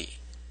copy.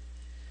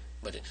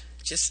 But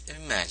just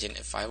imagine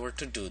if I were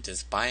to do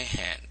this by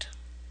hand,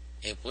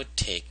 it would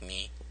take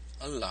me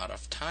a lot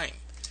of time.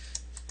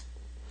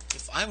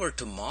 If I were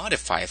to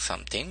modify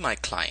something, my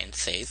client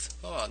says,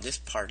 oh, this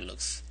part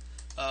looks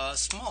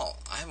small,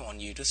 I want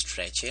you to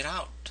stretch it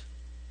out.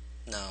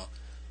 Now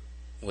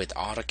with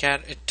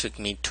AutoCAD it took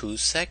me 2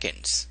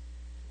 seconds.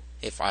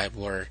 If I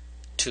were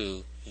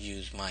to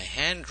use my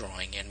hand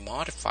drawing and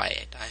modify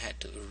it, I had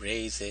to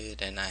erase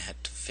it and I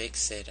had to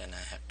fix it and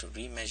I had to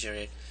remeasure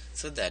it,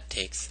 so that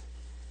takes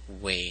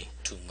way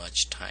too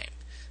much time.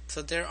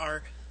 So there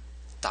are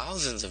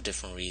thousands of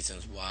different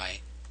reasons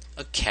why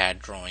a CAD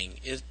drawing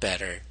is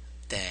better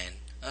than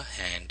a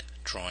hand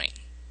drawing.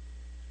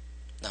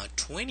 Now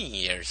 20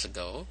 years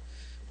ago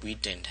we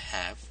didn't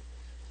have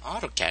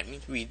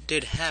AutoCAD. We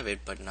did have it,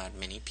 but not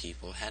many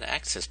people had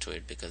access to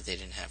it because they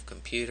didn't have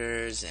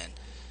computers and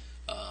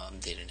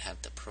they didn't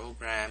have the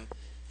program,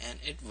 and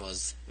it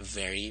was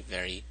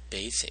very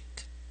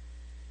basic.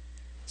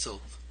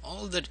 So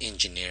all the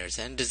engineers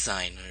and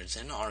designers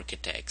and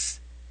architects,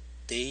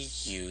 they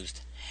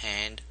used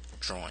hand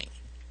drawing.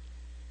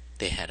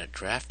 They had a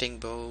drafting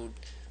board,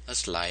 a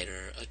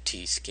slider, a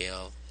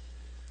T-scale,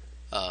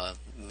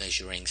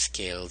 measuring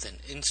scales and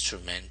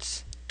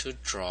instruments to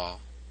draw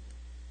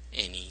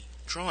any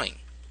drawing.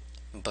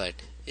 But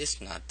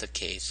it's not the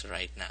case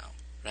right now.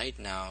 Right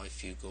now,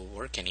 if you go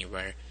work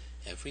anywhere,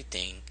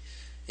 everything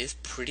is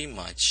pretty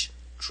much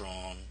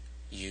drawn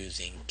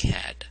using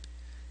CAD.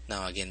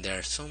 Now again, there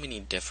are so many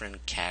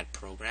different CAD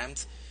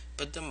programs,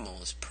 but the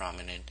most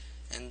prominent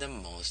and the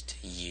most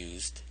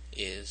used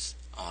is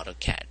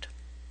AutoCAD.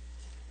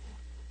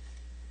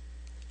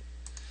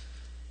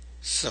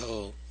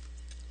 So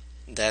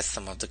that's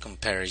some of the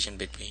comparison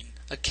between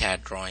a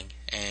CAD drawing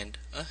and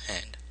a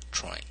hand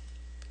drawing.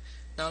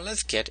 Now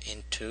let's get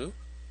into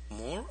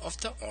more of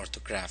the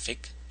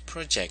orthographic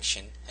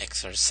projection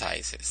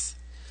exercises.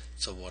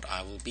 So what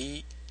I will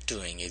be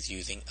doing is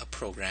using a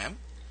program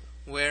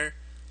where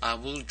I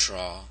will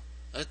draw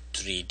a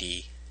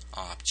 3D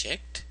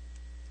object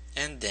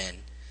and then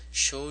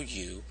show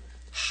you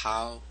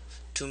how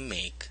to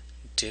make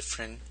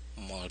different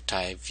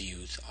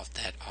multi-views of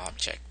that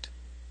object.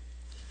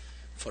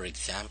 For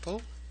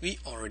example, we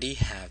already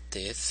have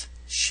this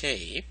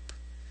shape.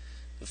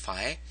 If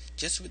I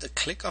just with a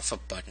click of a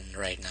button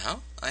right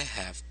now, I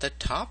have the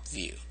top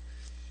view.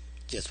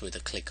 Just with a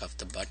click of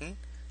the button,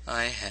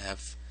 I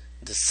have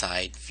the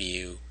side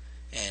view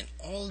and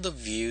all the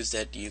views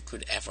that you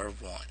could ever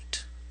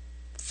want.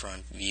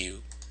 Front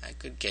view, I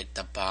could get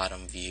the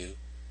bottom view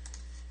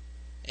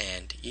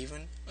and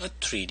even a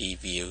 3D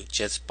view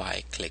just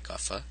by click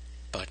of a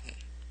button.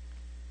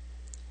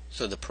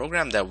 So the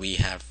program that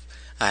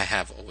I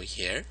have over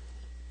here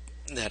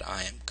that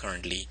I am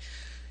currently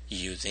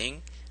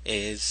using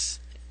is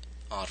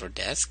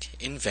Autodesk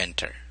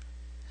Inventor.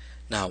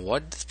 Now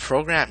what this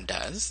program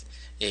does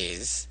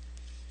is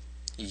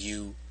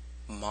you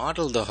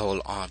model the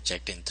whole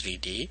object in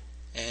 3D,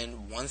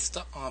 and once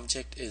the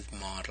object is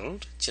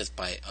modeled, just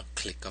by a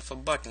click of a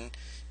button,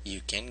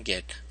 you can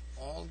get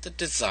all the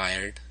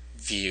desired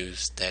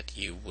views that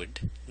you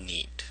would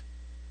need.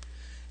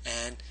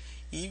 And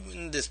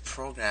even this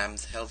program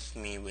helps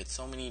me with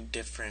so many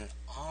different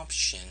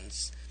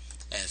options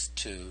as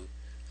to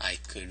I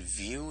could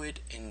view it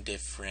in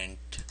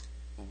different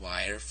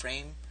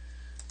wireframe.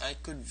 I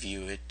could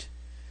view it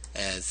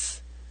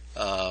as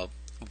a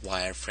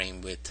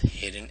wireframe with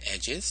hidden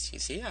edges. You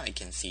see, I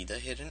can see the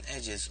hidden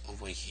edges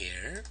over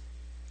here.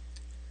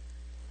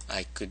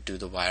 I could do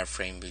the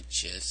wireframe with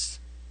just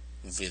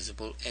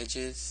visible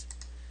edges.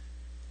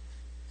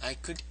 I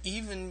could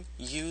even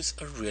use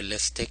a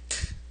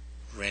realistic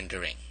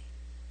rendering.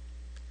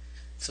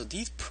 So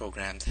these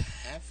programs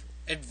have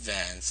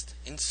advanced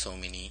in so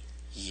many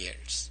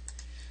years.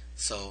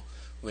 So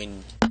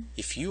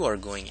if you are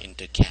going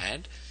into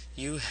CAD,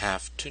 you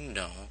have to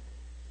know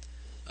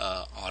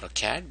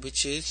AutoCAD,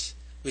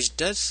 which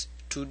does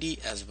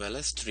 2D as well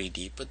as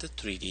 3D, but the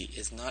 3D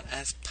is not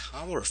as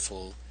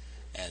powerful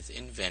as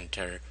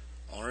Inventor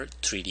or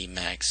 3D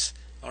Max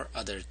or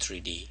other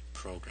 3D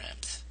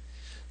programs.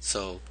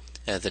 So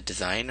as a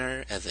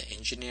designer, as an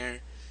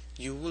engineer,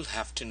 you will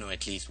have to know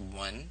at least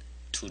one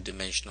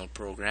two-dimensional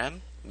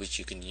program which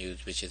you can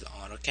use, which is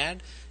AutoCAD,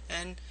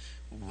 and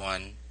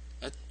one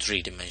a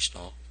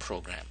three-dimensional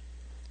program.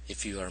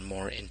 If you are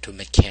more into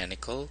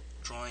mechanical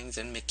drawings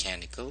and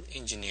mechanical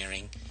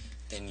engineering,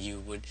 then you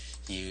would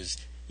use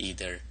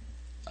either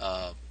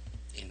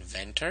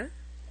Inventor,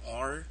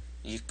 or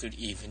you could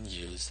even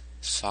use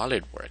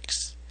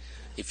SolidWorks.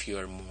 If you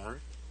are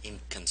more in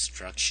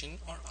construction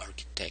or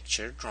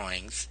architecture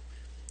drawings,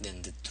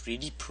 then the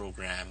 3D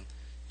program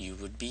you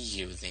would be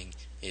using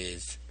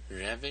is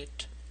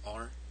Revit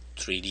or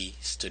 3D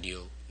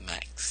Studio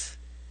Max.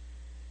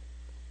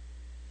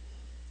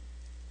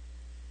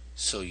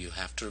 So you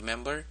have to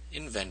remember,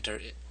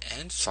 Inventor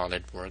and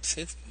SolidWorks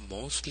is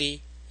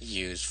mostly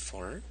used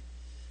for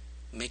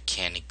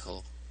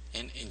mechanical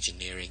and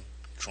engineering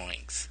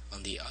drawings.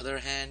 On the other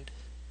hand,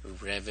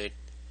 Revit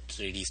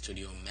 3D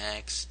Studio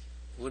Max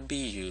would be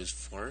used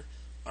for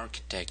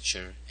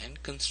architecture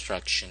and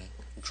construction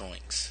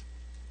drawings.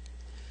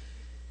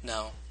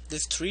 Now,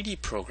 this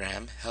 3D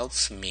program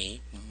helps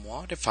me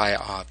modify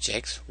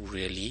objects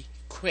really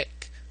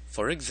quick.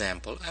 For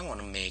example, I want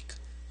to make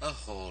a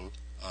hole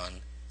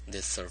on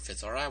this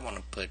surface, or I want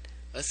to put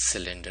a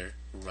cylinder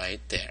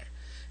right there,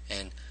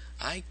 and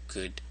I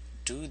could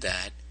do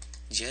that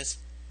just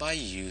by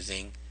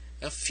using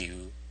a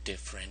few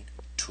different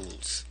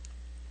tools.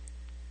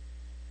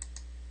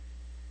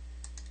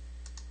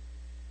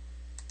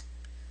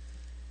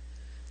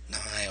 Now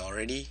I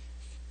already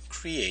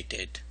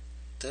created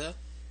the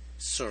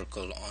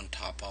circle on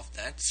top of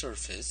that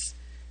surface,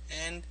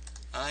 and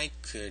I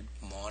could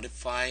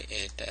modify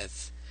it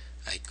as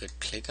I could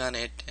click on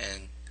it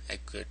and I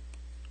could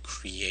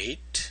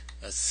create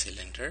a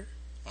cylinder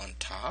on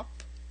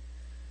top.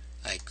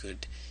 I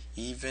could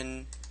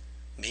even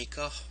make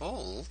a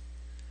hole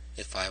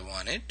if I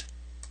wanted,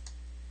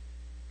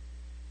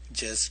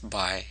 just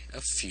by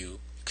a few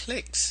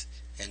clicks.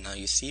 And now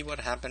you see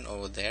what happened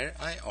over there.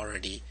 I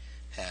already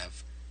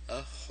have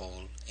a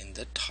hole in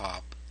the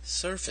top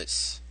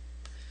surface.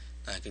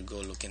 I could go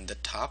look in the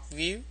top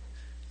view,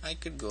 I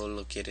could go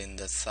look it in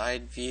the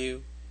side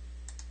view,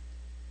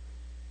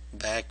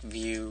 back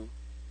view,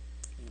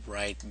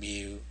 right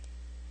view,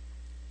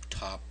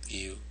 top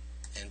view,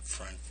 and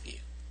front view.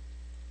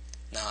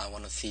 Now I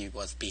want to see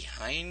what's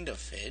behind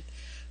of it.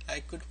 I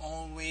could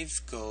always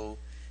go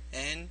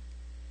and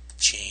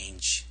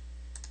change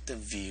the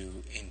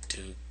view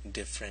into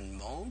different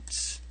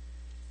modes,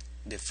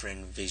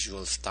 different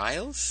visual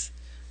styles.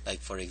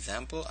 Like for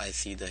example, I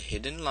see the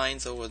hidden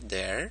lines over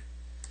there.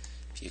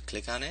 If you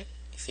click on it,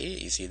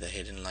 you see the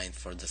hidden lines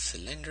for the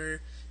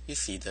cylinder, you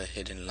see the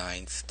hidden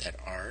lines that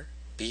are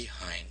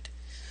behind.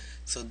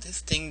 So this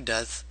thing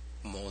does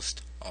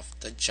most of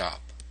the job.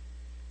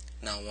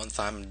 Now once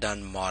I'm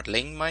done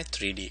modeling my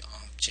 3D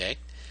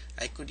object,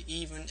 I could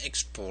even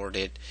export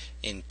it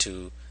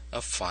into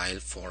a file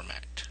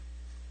format.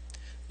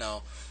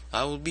 Now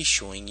I will be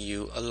showing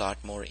you a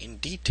lot more in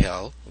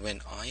detail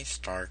when I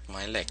start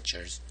my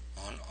lectures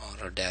on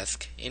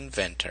Autodesk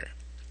Inventor.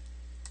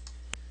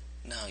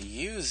 Now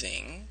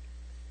using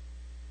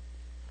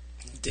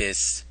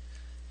this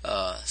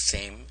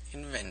same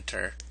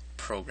Inventor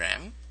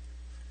program,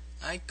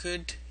 I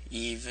could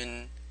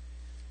even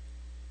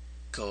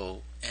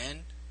go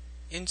and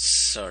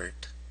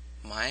insert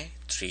my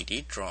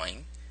 3D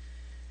drawing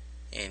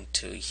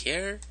into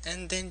here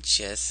and then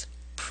just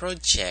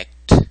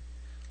project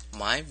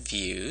my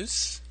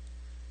views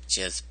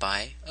just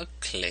by a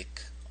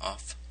click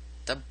of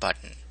the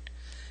button.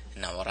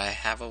 Now what I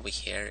have over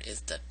here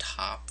is the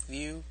top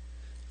view,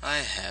 I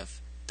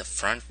have the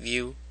front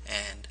view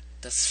and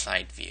the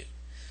side view.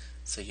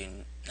 So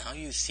now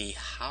you see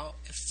how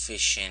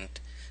efficient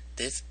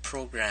this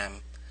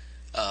program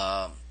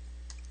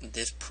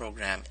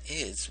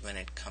is when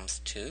it comes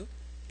to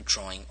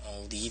drawing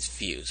all these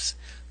views.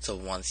 So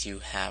once you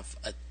have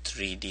a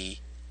 3D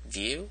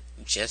view,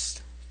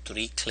 just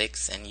 3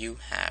 clicks and you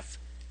have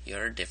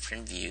your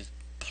different views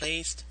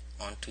placed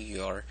onto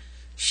your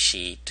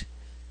sheet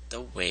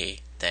the way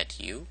that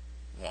you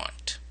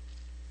want.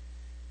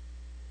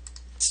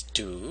 Let's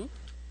do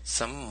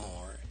some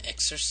more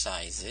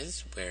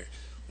exercises where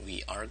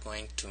we are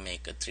going to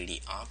make a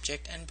 3D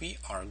object and we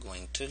are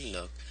going to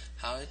look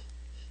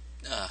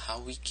how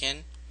we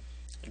can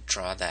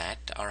draw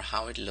that, or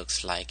how it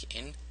looks like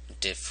in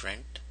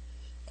different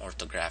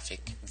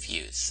orthographic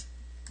views.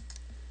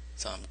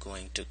 So I'm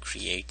going to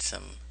create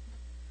some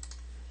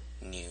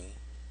new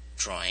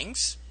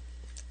drawings.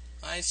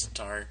 I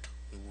start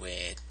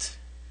with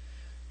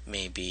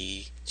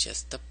maybe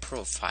just the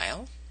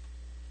profile,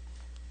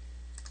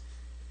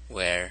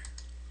 where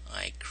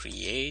I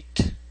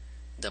create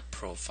the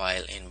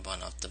profile in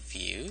one of the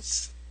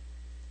views.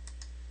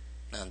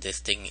 Now this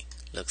thing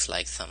looks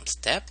like some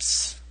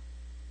steps.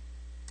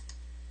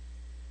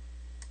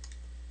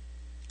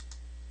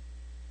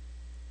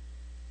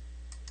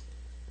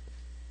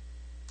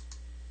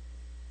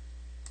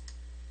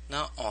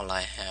 Now all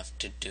I have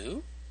to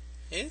do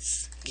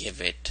is give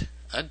it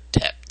a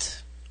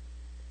depth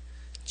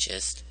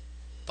just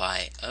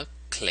by a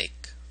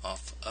click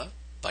of a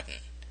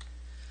button.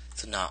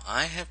 So now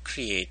I have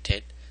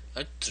created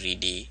a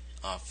 3D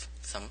of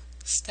some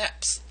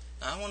steps.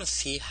 Now I want to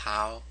see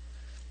how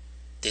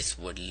this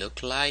would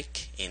look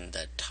like in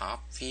the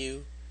top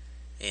view,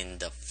 in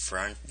the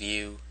front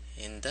view,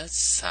 in the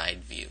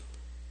side view.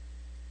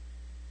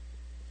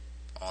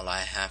 All I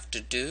have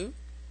to do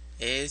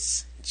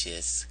is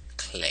just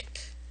click.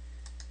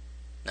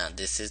 Now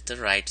this is the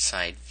right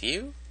side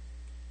view.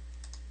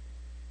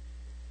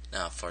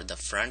 Now for the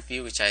front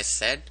view, which I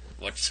said,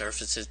 what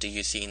surfaces do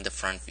you see in the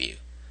front view?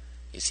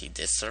 You see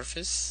this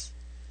surface,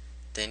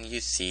 then you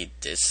see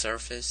this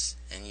surface,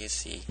 and you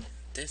see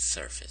this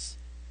surface.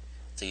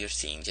 So you're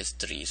seeing just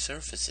 3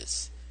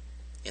 surfaces.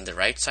 In the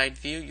right side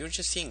view, you're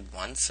just seeing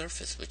one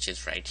surface, which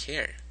is right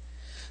here.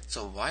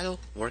 So while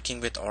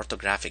working with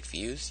orthographic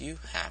views, you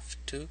have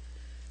to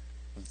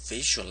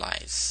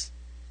visualize.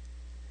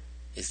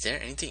 Is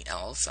there anything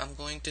else I'm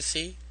going to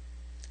see?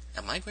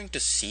 Am I going to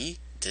see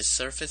this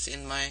surface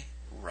in my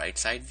right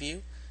side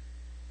view?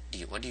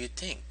 What do you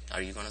think?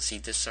 Are you going to see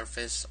this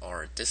surface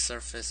or this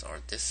surface or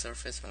this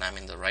surface when I'm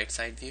in the right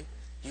side view?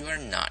 You are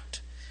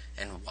not.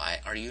 And why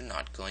are you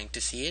not going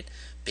to see it?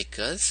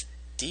 Because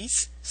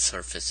these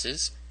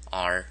surfaces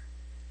are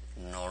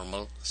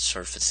normal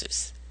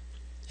surfaces,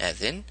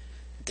 as in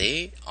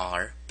they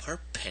are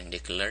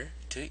perpendicular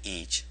to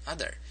each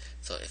other.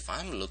 So if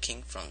I'm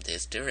looking from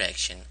this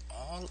direction,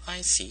 all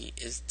I see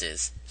is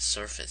this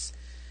surface,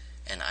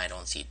 and I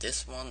don't see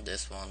this one,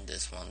 this one,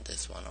 this one,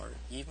 this one, or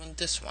even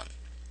this one.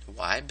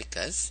 Why?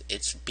 Because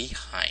it's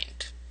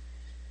behind.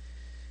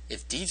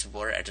 If these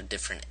were at a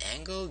different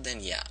angle, then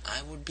yeah,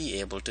 I would be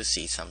able to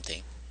see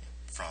something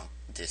from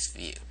this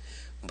view.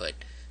 But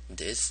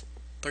this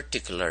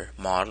particular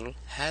model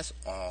has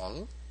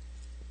all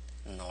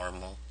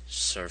normal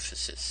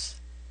surfaces.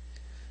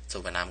 So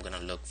when I'm going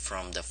to look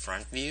from the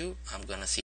front view, I'm going to see